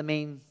we're not the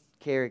main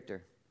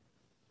character.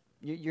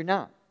 You're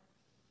not.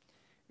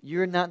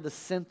 You're not the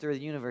center of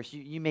the universe.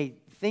 You may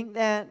think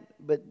that,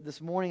 but this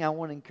morning I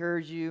want to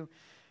encourage you,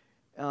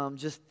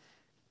 just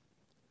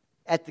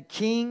at the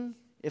king,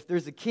 if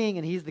there's a king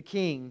and he's the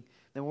king,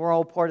 then we're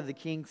all part of the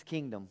king's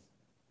kingdom.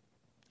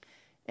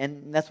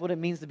 And that's what it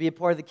means to be a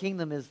part of the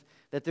kingdom, is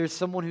that there's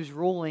someone who's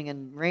ruling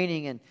and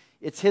reigning, and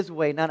it's his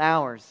way, not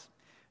ours.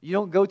 You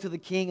don't go to the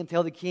king and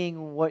tell the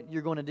king what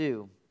you're going to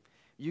do.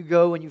 You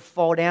go and you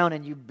fall down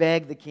and you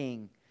beg the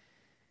king.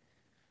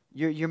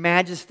 Your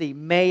Majesty,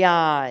 may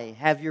I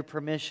have your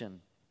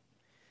permission?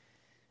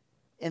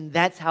 And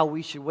that's how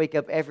we should wake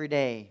up every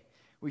day.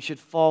 We should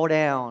fall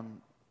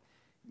down,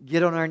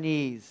 get on our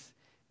knees,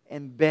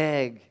 and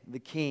beg the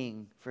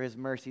king for his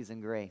mercies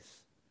and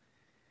grace.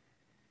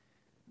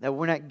 That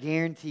we're not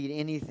guaranteed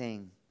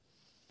anything.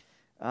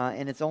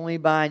 And it's only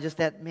by just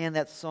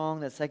that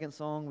song, that second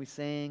song we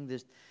sang,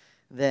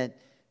 that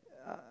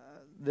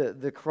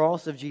the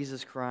cross of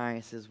Jesus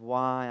Christ is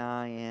why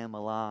I am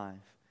alive.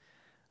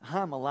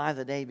 I'm alive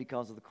today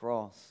because of the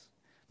cross.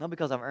 Not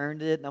because I've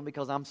earned it, not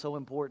because I'm so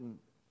important.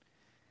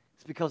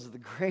 It's because of the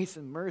grace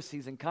and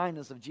mercies and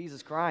kindness of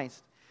Jesus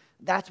Christ.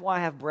 That's why I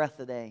have breath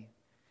today.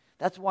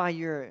 That's why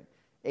you're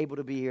able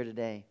to be here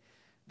today.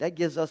 That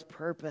gives us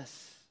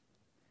purpose.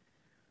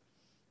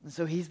 And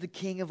so he's the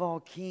King of all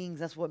kings.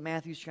 That's what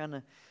Matthew's trying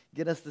to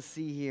get us to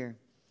see here.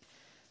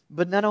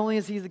 But not only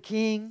is he the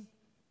king,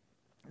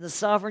 the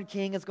sovereign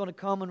king is going to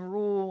come and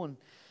rule and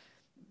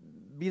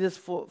be this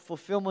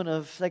fulfillment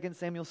of 2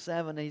 Samuel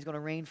 7, and he's going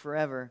to reign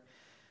forever.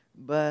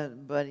 But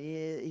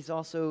he's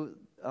also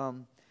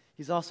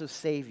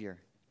Savior.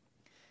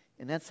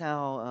 And that's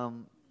how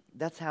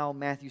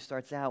Matthew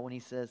starts out when he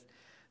says,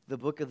 the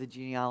book of the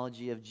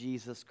genealogy of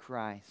Jesus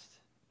Christ.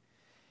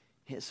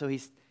 So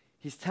he's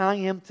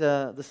tying him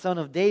to the son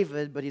of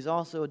David, but he's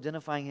also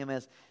identifying him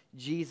as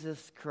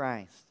Jesus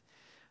Christ.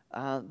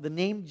 The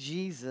name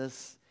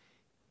Jesus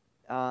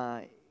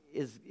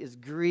is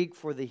Greek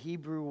for the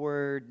Hebrew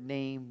word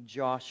name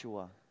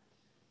Joshua.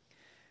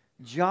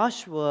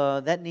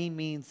 Joshua, that name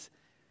means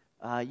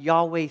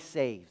Yahweh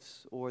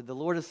saves, or the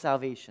Lord of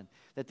salvation.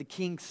 That the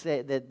king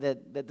said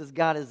that this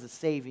God is a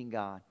saving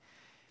God.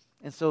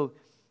 And so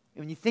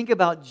when you think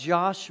about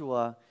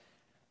Joshua,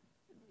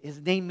 His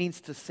name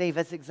means to save.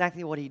 That's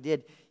exactly what he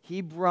did.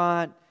 He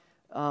brought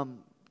the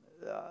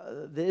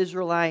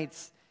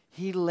Israelites,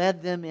 he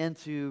led them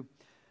into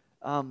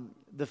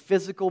the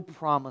physical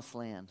promised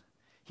land.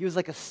 He was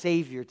like a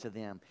savior to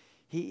them.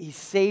 He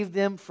saved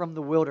them from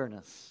the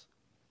wilderness.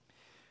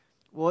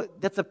 Well,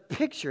 that's a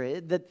picture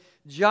that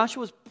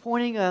Joshua's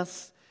pointing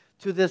us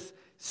to this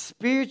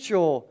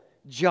spiritual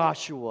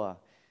Joshua,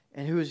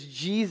 and who is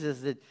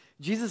Jesus. That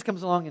Jesus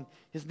comes along, and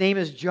his name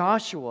is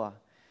Joshua.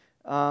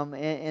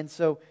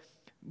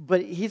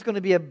 But he's going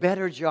to be a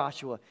better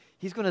Joshua.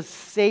 He's going to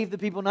save the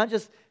people, not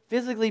just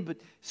physically, but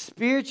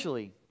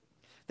spiritually.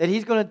 That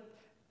he's going to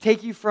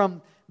take you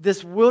from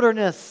this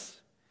wilderness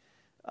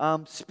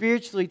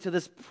spiritually to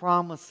this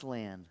promised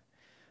land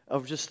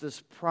of just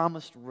this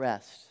promised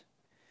rest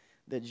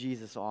that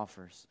Jesus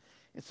offers.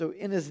 And so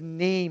in his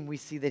name, we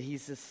see that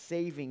he's a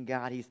saving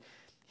God.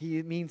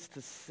 He means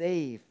to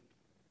save.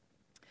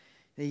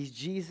 That he's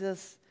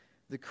Jesus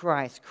the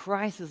Christ.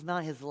 Christ is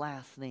not his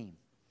last name.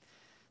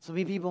 So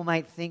many people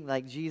might think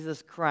like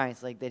Jesus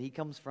Christ, like that he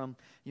comes from,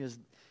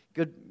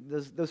 good.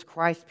 Those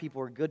Christ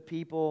people are good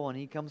people, and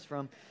he comes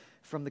from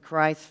the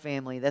Christ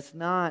family. That's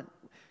not.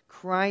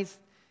 Christ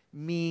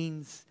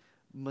means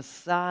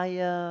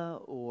Messiah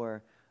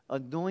or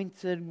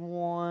anointed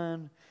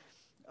one.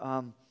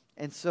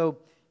 And so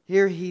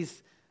here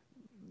he's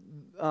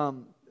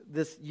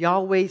this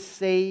Yahweh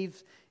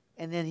saves,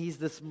 and then he's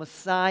this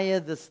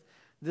Messiah, this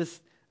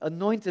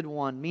anointed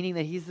one, meaning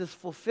that he's this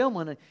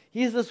fulfillment.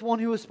 He's this one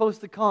who is supposed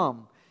to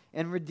come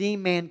and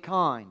redeem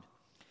mankind.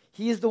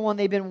 He is the one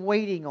they've been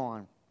waiting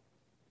on.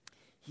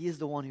 He is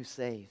the one who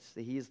saves.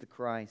 He is the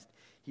Christ.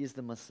 He is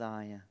the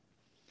Messiah.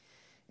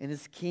 And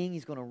as King,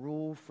 he's going to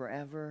rule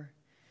forever.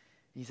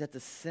 He's at the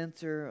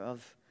center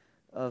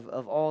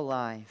of all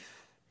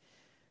life.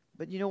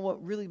 But you know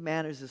what really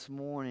matters this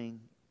morning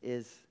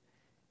is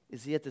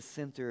he at the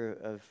center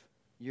of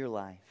your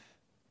life?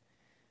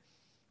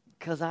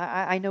 Because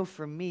I know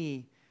for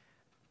me,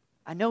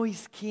 I know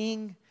he's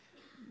king,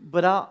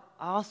 but I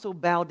also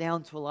bow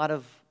down to a lot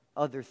of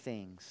other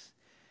things.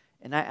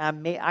 And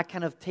I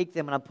kind of take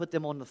them and I put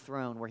them on the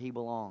throne where he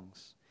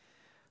belongs.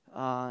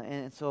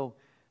 And so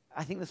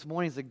I think this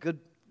morning is a good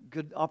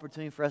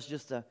opportunity for us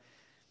just to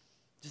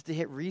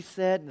hit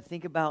reset and to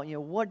think about,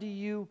 what do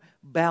you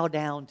bow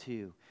down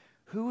to?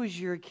 Who is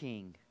your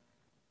king?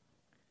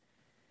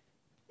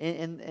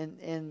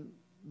 And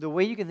the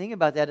way you can think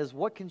about that is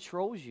what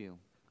controls you.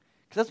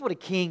 Because that's what a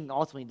king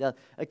ultimately does.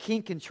 A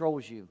king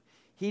controls you.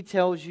 He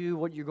tells you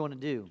what you're going to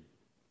do.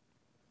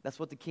 That's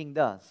what the king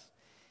does.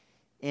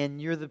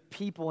 And you're the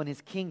people in his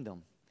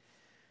kingdom.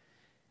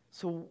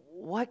 So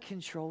what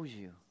controls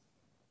you?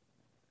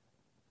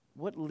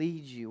 What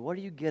leads you? What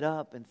do you get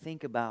up and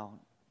think about?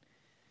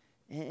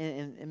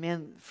 And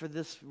man, for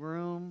this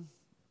room,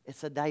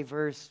 it's a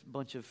diverse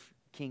bunch of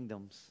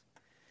kingdoms.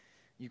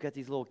 You've got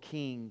these little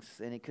kings,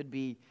 and it could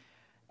be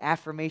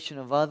affirmation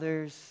of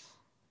others.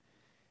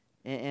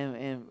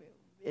 And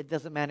it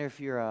doesn't matter if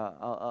you're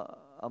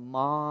a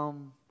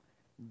mom,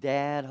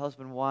 dad,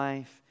 husband,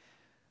 wife.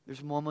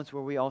 There's moments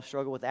where we all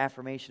struggle with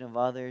affirmation of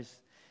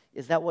others.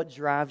 Is that what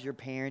drives your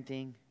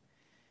parenting?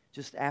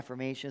 Just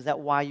affirmation? Is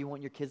that why you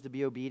want your kids to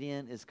be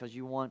obedient? Is because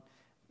you want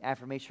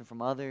affirmation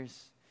from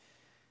others?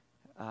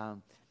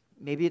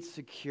 Maybe it's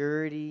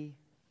security.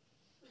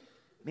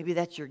 Maybe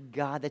that's your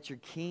God, that's your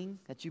king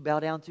that you bow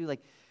down to.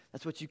 Like,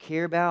 that's what you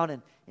care about,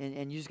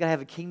 and you just got to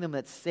have a kingdom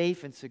that's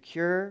safe and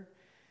secure.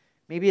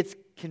 Maybe it's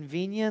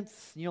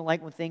convenience. You don't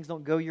like when things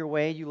don't go your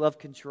way. You love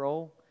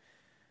control.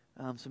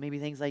 So maybe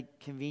things like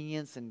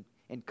convenience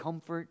and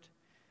comfort.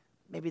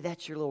 Maybe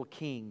that's your little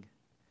king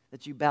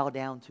that you bow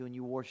down to and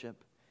you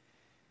worship.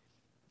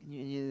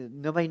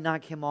 Nobody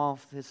knock him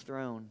off his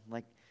throne.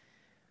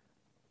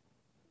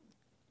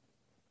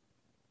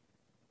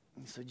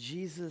 So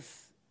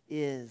Jesus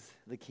is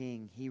the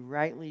king. He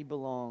rightly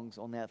belongs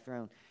on that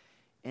throne.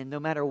 And no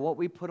matter what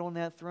we put on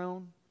that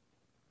throne,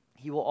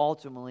 he will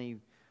ultimately,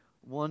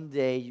 one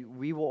day,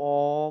 we will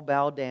all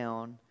bow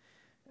down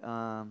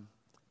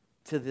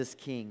to this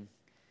king.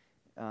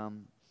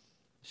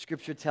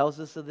 Scripture tells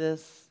us of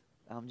this.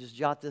 Just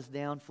jot this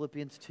down.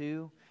 Philippians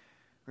 2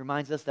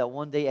 reminds us that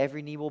one day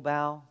every knee will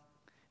bow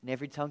and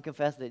every tongue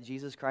confess that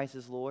Jesus Christ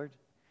is Lord.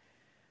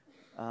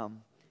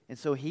 And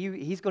so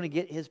he's going to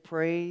get his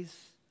praise.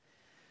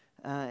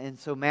 And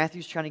so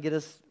Matthew's trying to get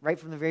us right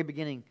from the very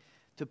beginning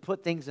to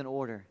put things in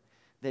order.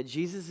 That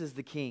Jesus is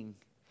the king.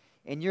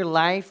 And your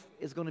life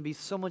is going to be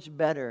so much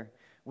better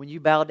when you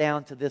bow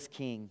down to this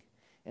king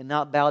and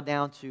not bow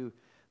down to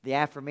the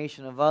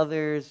affirmation of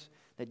others,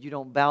 that you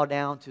don't bow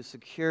down to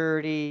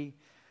security,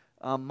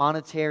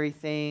 monetary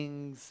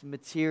things,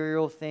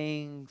 material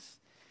things,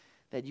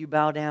 that you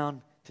bow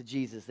down to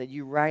Jesus, that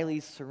you rightly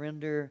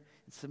surrender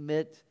and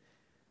submit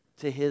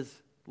to his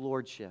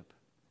lordship.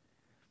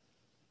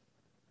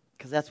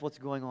 Because that's what's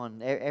going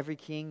on. Every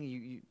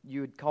king,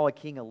 you would call a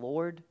king a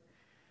lord.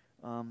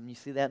 You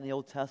see that in the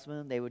Old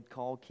Testament. They would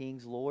call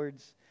kings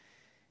lords.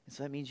 And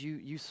so that means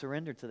you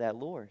surrender to that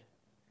Lord.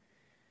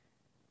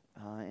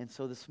 And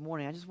so this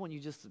morning, I just want you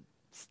just to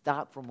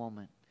stop for a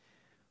moment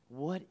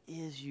What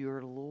is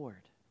your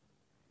Lord?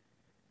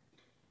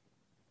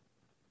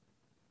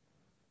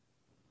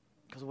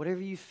 Because whatever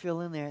you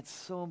fill in there, it's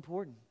so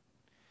important.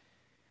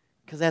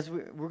 Because as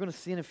we're going to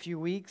see in a few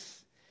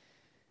weeks,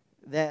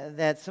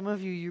 that some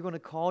of you, you're going to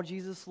call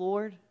Jesus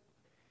Lord,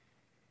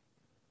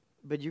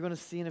 but you're going to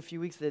see in a few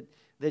weeks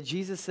that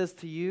Jesus says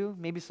to you,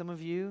 maybe some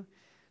of you,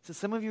 so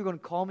some of you are going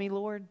to call me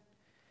Lord,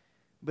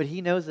 but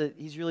he knows that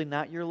he's really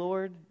not your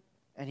Lord,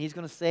 and he's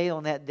going to say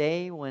on that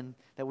day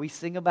that we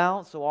sing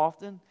about so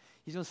often,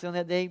 he's going to say on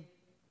that day,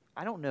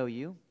 I don't know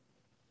you.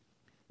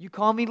 You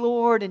call me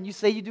Lord, and you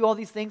say you do all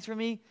these things for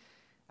me.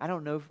 I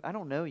don't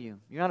know you.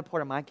 You're not a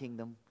part of my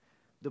kingdom.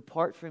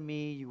 Depart from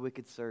me, you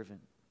wicked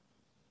servant.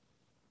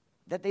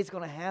 That day's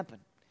going to happen.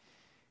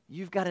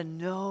 You've got to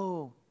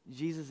know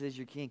Jesus is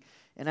your King.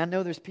 And I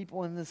know there's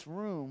people in this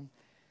room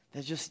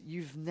that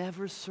you've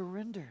never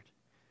surrendered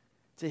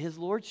to his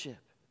lordship.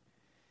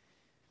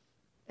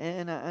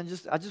 And I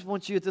just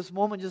want you at this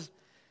moment,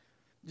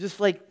 just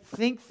like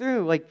think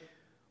through, like,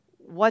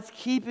 what's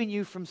keeping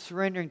you from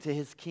surrendering to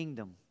his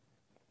kingdom?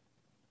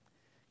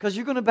 Because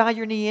you're going to bow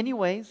your knee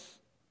anyways.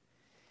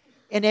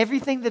 And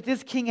everything that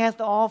this king has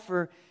to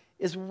offer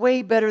is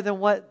way better than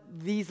what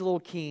these little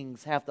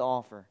kings have to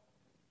offer.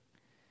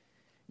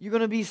 You're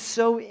going to be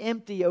so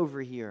empty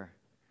over here.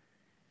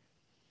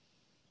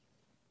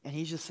 And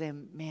he's just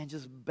saying, man,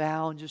 just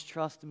bow and just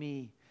trust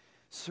me.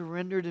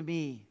 Surrender to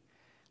me.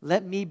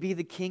 Let me be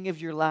the king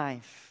of your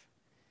life.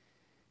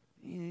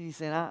 He's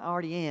saying, I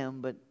already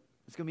am, but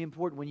it's going to be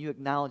important when you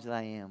acknowledge that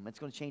I am. It's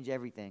going to change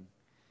everything.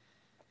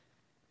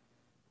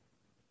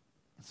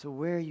 So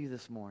where are you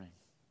this morning?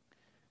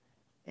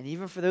 And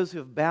even for those who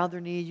have bowed their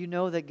knee, you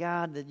know that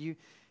God, that you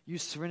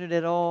surrendered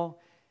it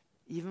all.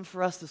 Even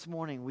for us this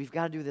morning, we've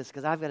got to do this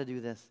because I've got to do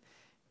this.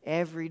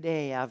 Every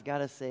day I've got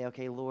to say,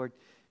 okay, Lord,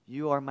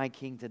 you are my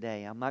king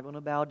today. I'm not going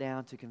to bow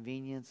down to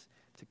convenience,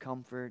 to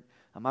comfort.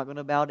 I'm not going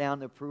to bow down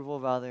to approval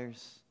of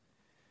others.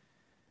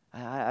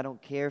 I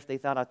don't care if they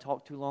thought I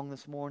talked too long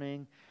this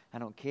morning. I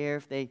don't care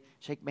if they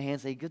shake my hand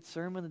and say, good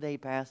sermon today,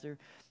 Pastor.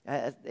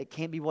 It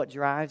can't be what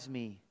drives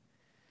me.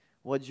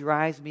 What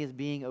drives me is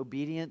being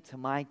obedient to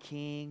my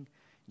King,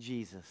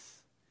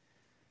 Jesus.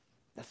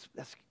 That's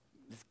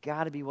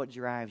got to be what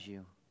drives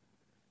you.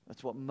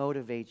 That's what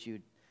motivates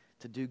you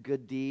to do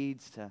good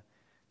deeds, to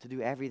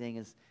do everything,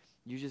 is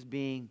you just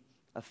being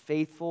a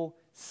faithful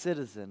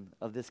citizen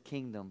of this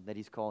kingdom that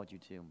he's called you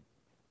to.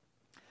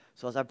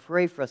 So as I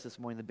pray for us this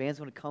morning, the band's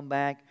going to come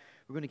back.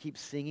 We're going to keep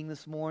singing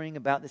this morning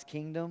about this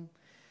kingdom,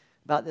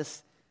 about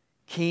this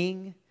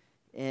king.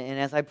 And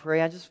as I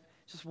pray, I just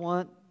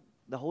want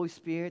the Holy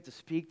Spirit to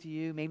speak to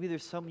you. Maybe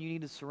there's something you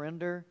need to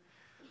surrender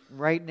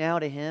right now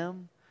to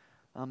him.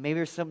 Maybe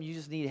there's something you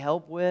just need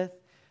help with.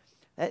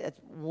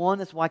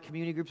 That's why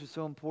community groups are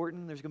so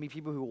important. There's going to be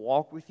people who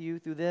walk with you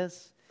through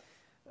this.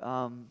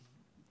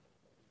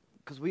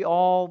 Because we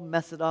all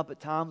mess it up at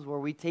times where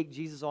we take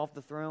Jesus off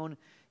the throne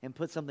and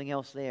put something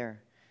else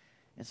there.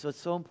 And so it's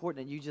so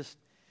important that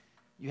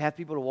you have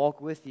people to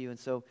walk with you. And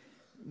so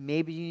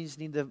maybe you just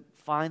need to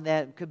find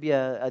that. It could be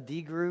a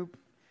D group.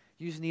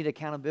 You just need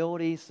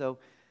accountability. So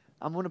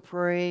I'm going to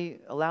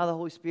pray, allow the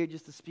Holy Spirit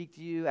just to speak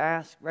to you.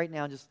 Ask right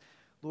now, just,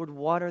 Lord,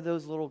 what are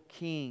those little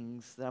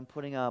kings that I'm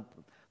putting up,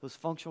 those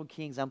functional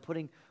kings I'm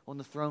putting on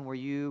the throne where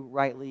you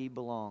rightly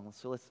belong?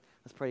 So let's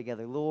pray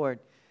together. Lord,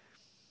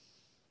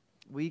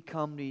 we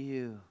come to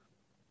you.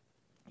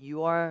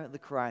 You are the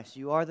Christ.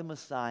 You are the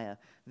Messiah,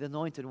 the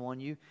Anointed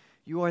One.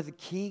 You are the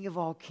King of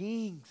all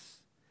kings.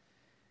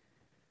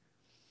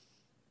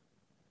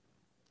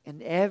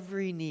 And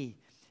every knee,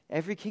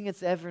 every king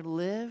that's ever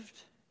lived,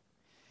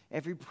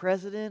 every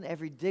president,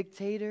 every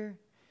dictator,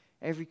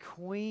 every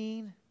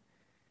queen,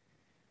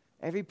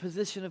 every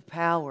position of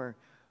power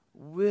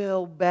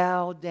will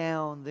bow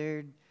down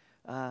their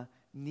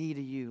knee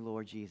to you,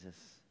 Lord Jesus.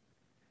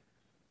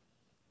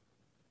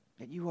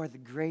 That you are the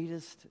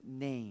greatest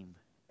name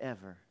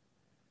ever.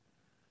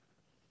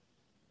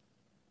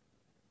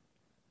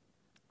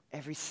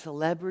 Every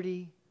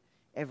celebrity,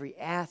 every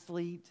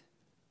athlete,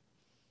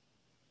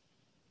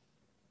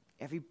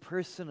 every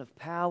person of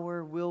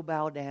power will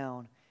bow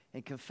down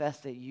and confess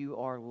that you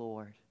are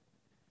Lord.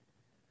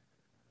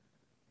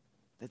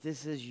 That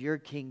this is your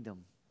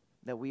kingdom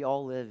that we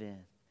all live in.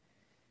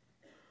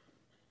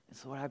 And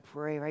so Lord, I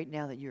pray right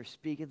now that you're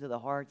speaking to the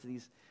hearts of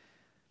these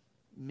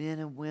men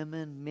and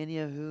women, many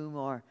of whom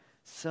are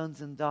sons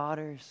and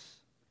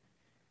daughters.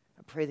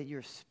 I pray that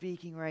you're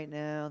speaking right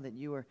now, that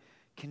you are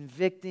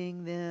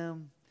convicting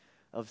them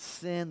of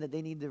sin that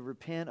they need to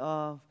repent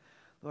of.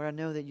 Lord, I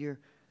know that you're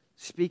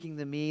speaking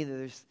to me, that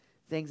there's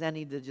things I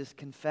need to just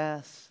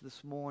confess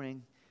this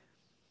morning.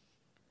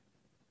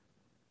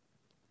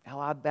 How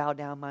I bow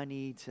down my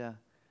knee to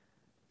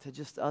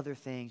just other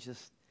things,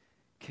 just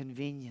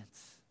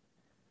convenience,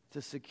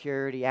 to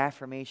security,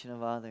 affirmation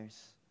of others.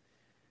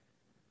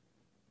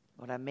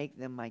 Lord, I make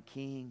them my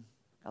king.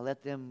 I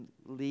let them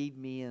lead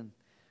me and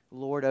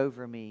lord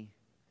over me.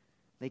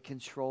 They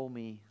control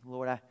me.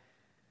 Lord, I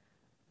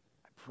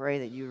pray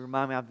that you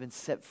remind me I've been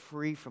set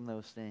free from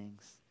those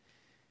things.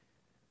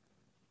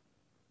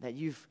 that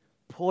you've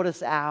pulled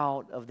us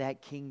out of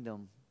that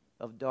kingdom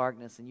of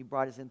darkness and you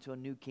brought us into a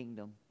new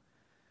kingdom.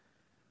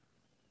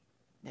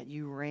 That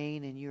you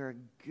reign and you're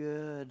a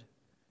good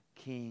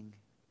king.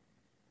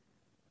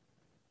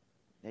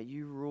 That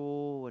you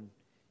rule and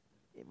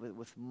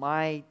with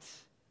might,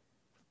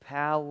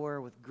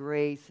 power, with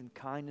grace and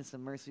kindness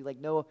and mercy like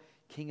no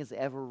king has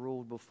ever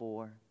ruled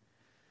before.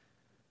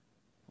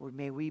 Lord,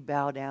 may we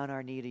bow down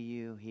our knee to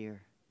you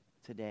here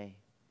today.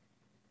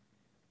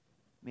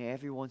 May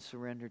everyone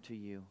surrender to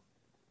you,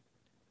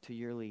 to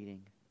your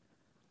leading.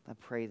 I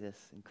pray this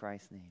in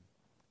Christ's name.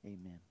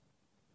 Amen.